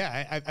shorts?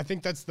 Yeah, I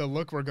think that's the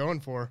look we're going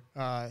for.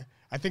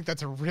 I think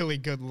that's a really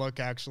good look,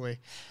 actually.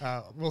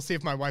 We'll see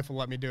if my wife will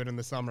let me do it in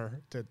the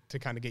summer to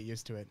kind of get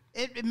used to it.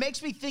 It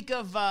makes me think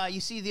of, you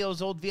see those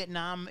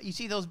Vietnam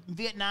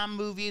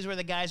movies where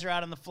the guys are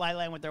out on the flight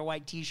line with their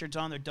white T-shirts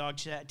on, their dog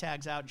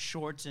tags out,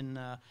 shorts and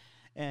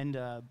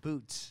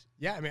boots.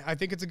 Yeah, I mean, I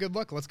think it's a good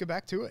look. Let's get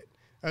back to it,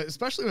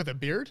 especially with a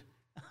beard.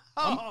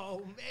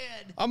 Man.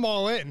 I'm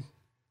all in.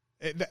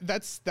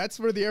 That's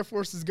where the Air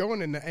Force is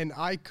going, and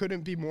I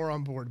couldn't be more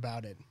on board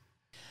about it.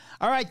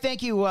 All right,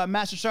 thank you,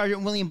 Master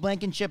Sergeant William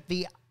Blankenship,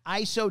 the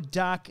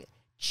ISODOC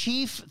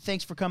Chief.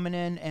 Thanks for coming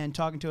in and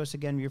talking to us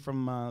again. You're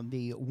from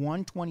the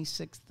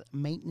 126th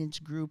Maintenance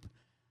Group.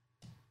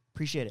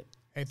 Appreciate it.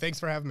 Hey, thanks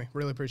for having me.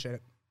 Really appreciate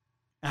it.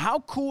 Now, how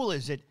cool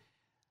is it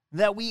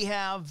that we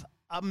have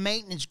a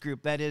maintenance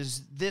group that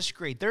is this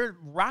great? They're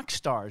rock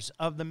stars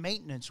of the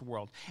maintenance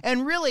world.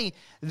 And really,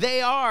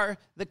 they are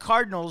the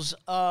Cardinals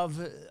of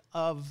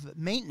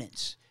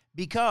maintenance,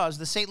 because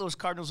the St. Louis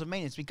Cardinals of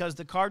maintenance, because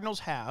the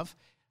Cardinals have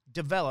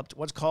developed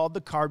what's called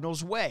the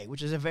Cardinals Way,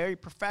 which is a very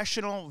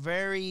professional,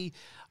 very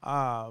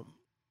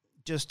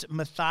just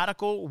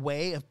methodical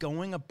way of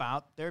going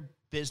about their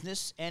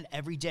business and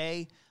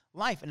everyday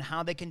life and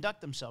how they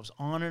conduct themselves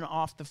on and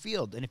off the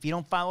field. And if you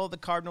don't follow the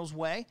Cardinals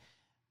Way,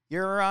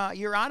 you're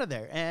out of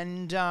there.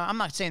 And I'm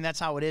not saying that's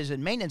how it is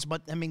in maintenance,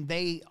 but I mean,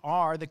 they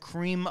are the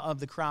cream of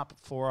the crop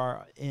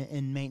for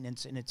in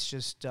maintenance, and it's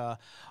just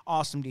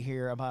awesome to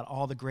hear about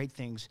all the great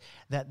things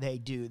that they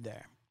do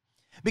there.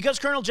 Because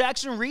Colonel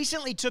Jackson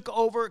recently took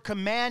over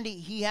command,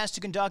 he has to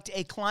conduct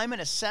a climate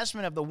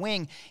assessment of the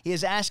wing. He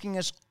is asking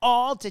us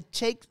all to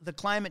take the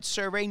climate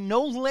survey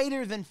no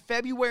later than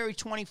February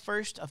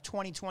 21st of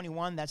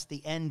 2021. That's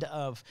the end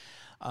of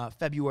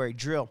February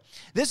drill.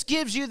 This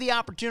gives you the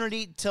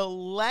opportunity to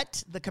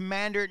let the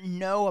commander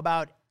know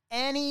about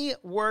any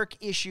work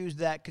issues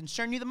that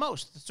concern you the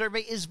most. The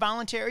survey is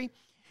voluntary.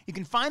 You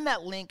can find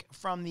that link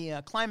from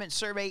the climate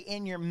survey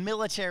in your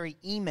military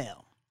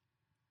email.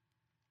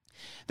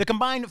 The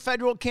combined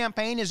federal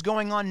campaign is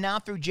going on now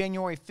through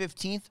January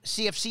 15th.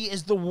 CFC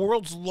is the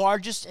world's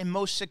largest and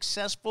most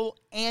successful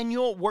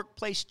annual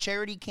workplace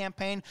charity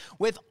campaign,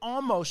 with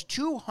almost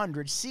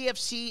 200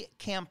 CFC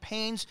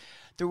campaigns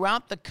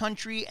throughout the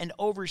country and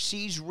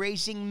overseas,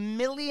 raising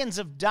millions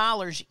of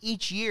dollars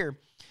each year.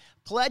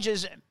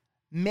 Pledges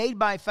made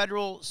by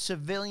federal,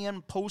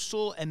 civilian,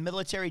 postal, and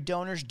military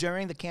donors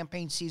during the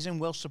campaign season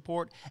will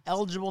support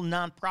eligible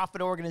nonprofit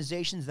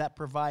organizations that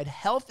provide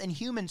health and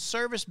human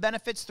service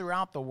benefits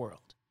throughout the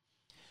world.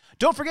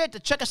 Don't forget to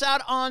check us out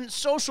on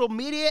social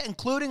media,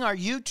 including our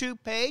YouTube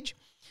page.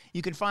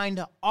 You can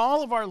find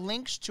all of our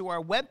links to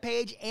our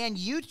webpage and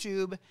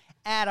YouTube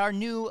at our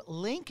new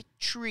link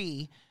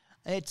tree.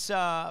 It's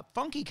a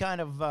funky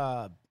kind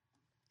of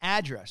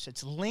address.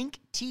 It's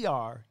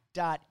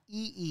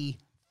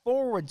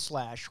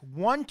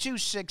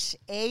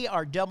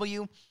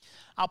linktr.ee/126ARW.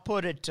 I'll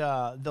put it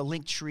the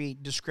link tree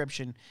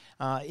description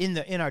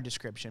in our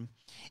description.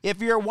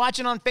 If you're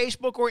watching on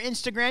Facebook or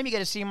Instagram, you get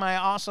to see my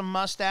awesome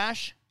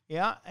mustache.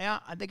 Yeah,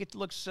 I think it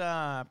looks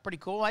pretty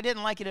cool. I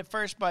didn't like it at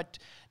first, but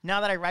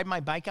now that I ride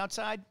my bike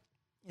outside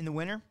in the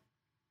winter,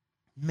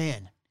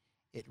 man,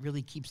 it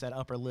really keeps that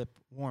upper lip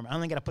warm. I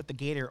only got to put the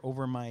gaiter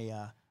over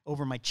my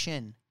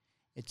chin.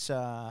 It's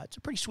a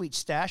pretty sweet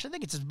stash. I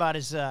think it's about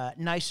as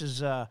nice as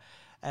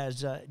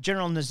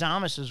General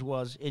Nizamis'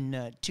 was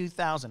in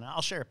 2000.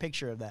 I'll share a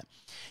picture of that.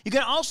 You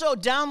can also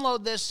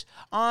download this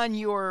on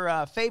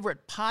your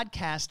favorite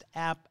podcast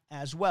app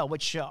as well,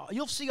 which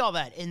you'll see all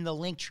that in the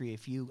Linktree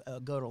if you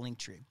go to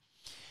Linktree.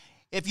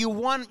 If you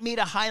want me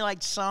to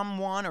highlight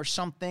someone or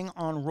something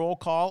on roll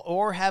call,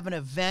 or have an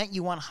event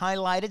you want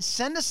highlighted,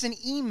 send us an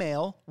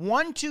email,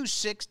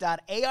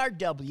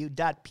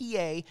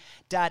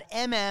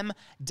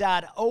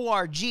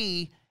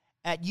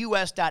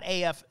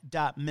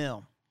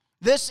 126.arw.pa.mm.org@us.af.mil.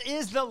 This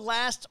is the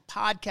last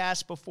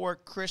podcast before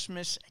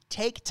Christmas.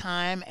 Take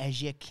time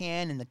as you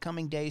can in the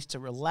coming days to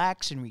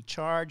relax and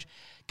recharge.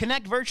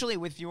 Connect virtually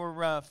with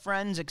your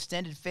friends,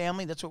 extended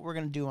family. That's what we're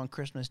going to do on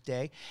Christmas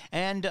Day.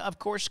 And, of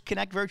course,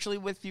 connect virtually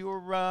with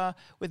your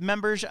with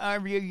members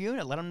of your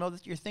unit. Let them know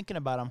that you're thinking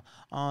about them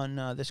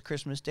on this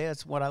Christmas Day.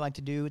 That's what I like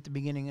to do at the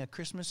beginning of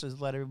Christmas,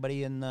 is let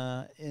everybody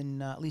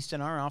at least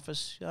in our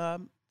office,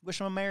 wish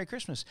them a Merry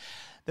Christmas.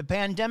 The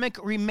pandemic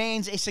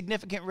remains a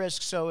significant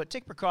risk, so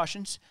take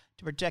precautions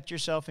to protect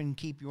yourself and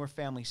keep your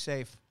family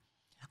safe.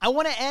 I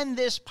want to end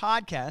this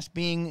podcast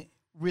being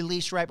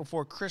released right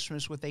before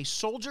Christmas with a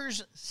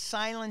Soldier's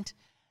Silent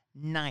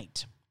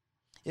Night.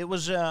 It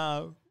was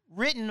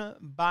written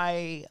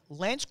by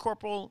Lance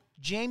Corporal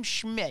James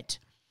Schmidt.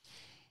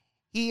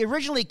 He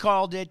originally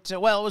called it,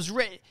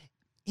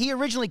 he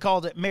originally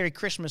called it Merry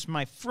Christmas,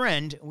 My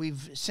Friend.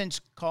 We've since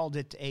called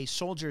it a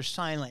Soldier's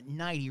Silent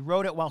Night. He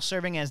wrote it while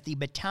serving as the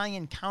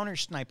battalion counter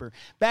sniper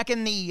back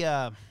in the,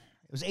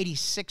 it was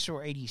 86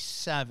 or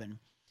 87.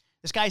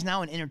 This guy's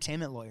now an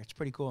entertainment lawyer. It's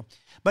pretty cool.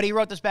 But he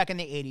wrote this back in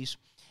the 80s.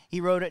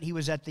 He wrote it. He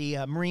was at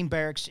the Marine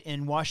Barracks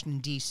in Washington,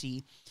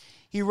 D.C.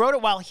 He wrote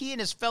it while he and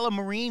his fellow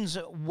Marines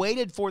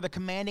waited for the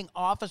commanding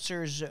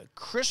officer's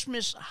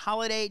Christmas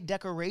holiday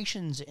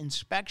decorations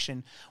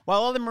inspection.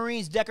 While other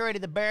Marines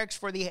decorated the barracks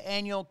for the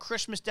annual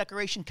Christmas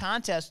decoration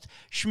contest,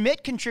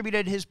 Schmidt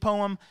contributed his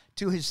poem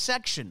to his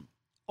section.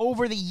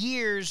 Over the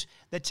years,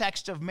 the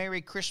text of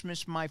Merry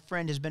Christmas, My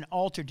Friend has been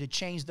altered to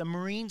change the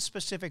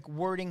Marine-specific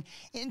wording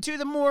into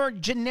the more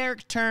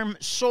generic term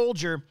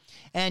soldier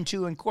and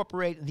to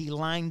incorporate the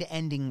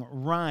line-ending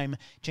rhyme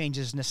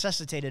changes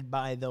necessitated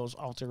by those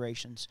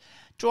alterations.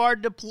 To our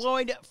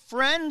deployed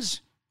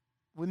friends,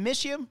 we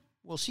miss you.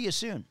 We'll see you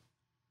soon.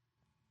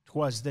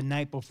 'Twas the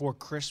night before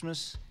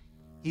Christmas.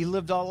 He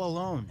lived all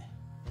alone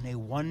in a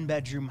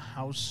one-bedroom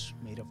house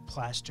made of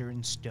plaster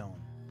and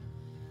stone.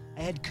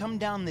 I had come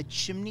down the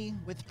chimney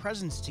with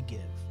presents to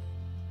give,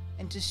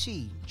 and to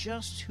see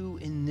just who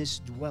in this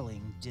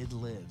dwelling did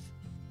live.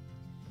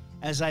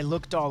 As I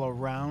looked all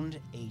around,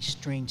 a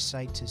strange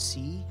sight to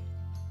see,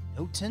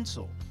 no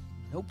tinsel,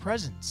 no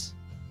presents,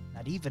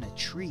 not even a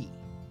tree.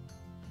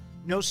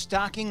 No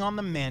stocking on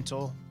the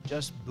mantle,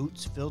 just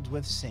boots filled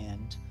with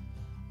sand.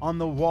 On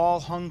the wall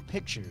hung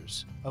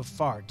pictures of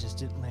far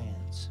distant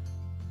lands.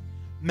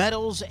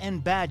 Medals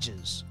and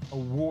badges,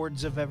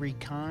 awards of every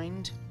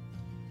kind.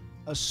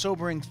 A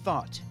sobering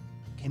thought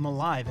came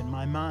alive in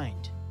my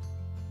mind.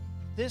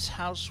 This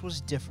house was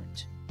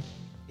different.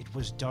 It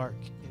was dark,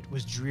 it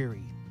was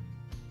dreary.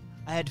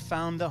 I had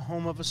found the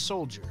home of a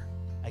soldier.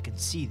 I could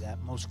see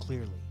that most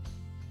clearly.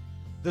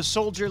 The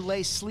soldier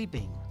lay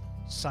sleeping,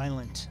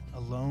 silent,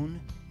 alone,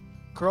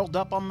 curled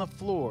up on the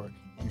floor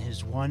in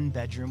his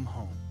one-bedroom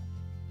home.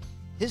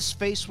 His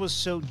face was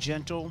so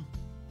gentle,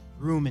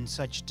 room in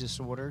such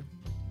disorder,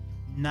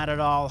 not at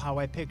all how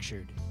I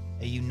pictured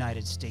a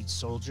United States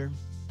soldier.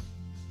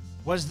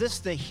 Was this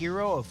the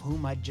hero of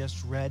whom I'd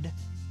just read,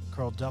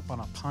 curled up on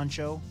a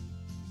poncho,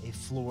 a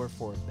floor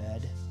for a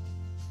bed?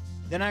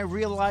 Then I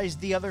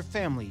realized the other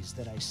families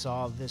that I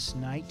saw this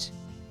night.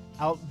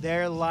 Out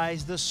there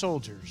lies the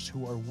soldiers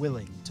who are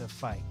willing to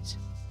fight.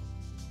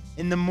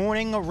 In the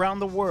morning around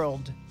the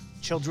world,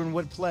 children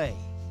would play.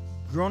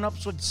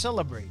 Grown-ups would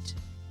celebrate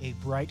a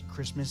bright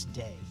Christmas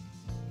day.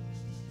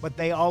 But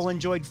they all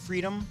enjoyed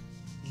freedom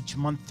each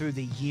month through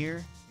the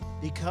year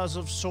because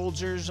of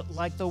soldiers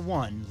like the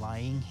one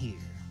lying here.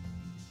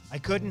 I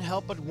couldn't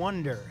help but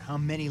wonder how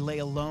many lay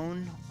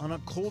alone on a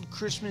cold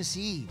Christmas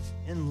Eve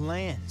in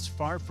lands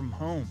far from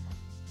home.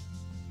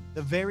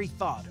 The very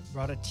thought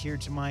brought a tear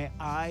to my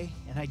eye,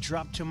 and I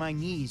dropped to my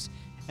knees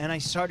and I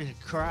started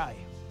to cry.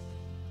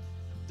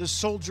 The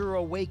soldier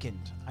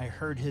awakened. I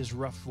heard his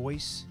rough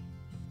voice.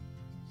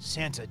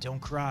 "Santa,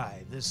 don't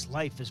cry. This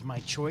life is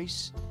my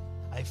choice.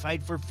 I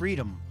fight for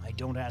freedom. I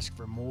don't ask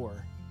for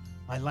more.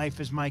 My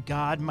life is my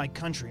God, my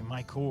country,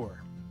 my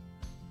core."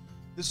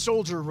 The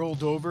soldier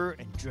rolled over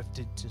and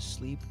drifted to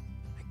sleep.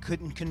 I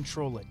couldn't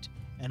control it,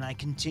 and I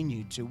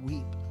continued to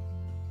weep.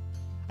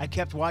 I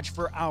kept watch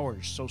for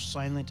hours, so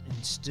silent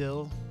and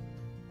still,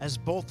 as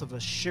both of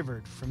us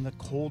shivered from the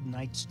cold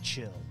night's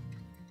chill.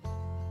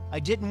 I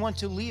didn't want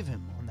to leave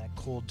him on that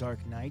cold,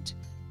 dark night,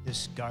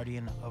 this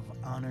guardian of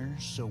honor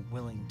so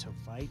willing to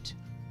fight.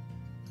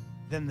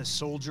 Then the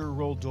soldier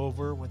rolled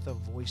over with a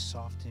voice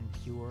soft and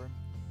pure.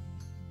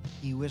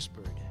 He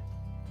whispered,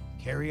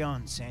 "Carry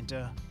on,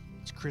 Santa.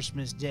 It's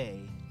Christmas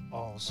Day,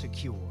 all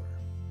secure."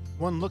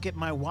 One look at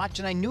my watch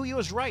and I knew he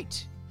was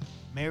right.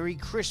 Merry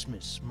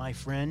Christmas, my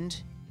friend.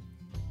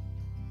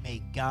 May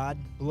God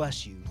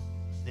bless you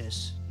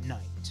this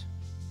night.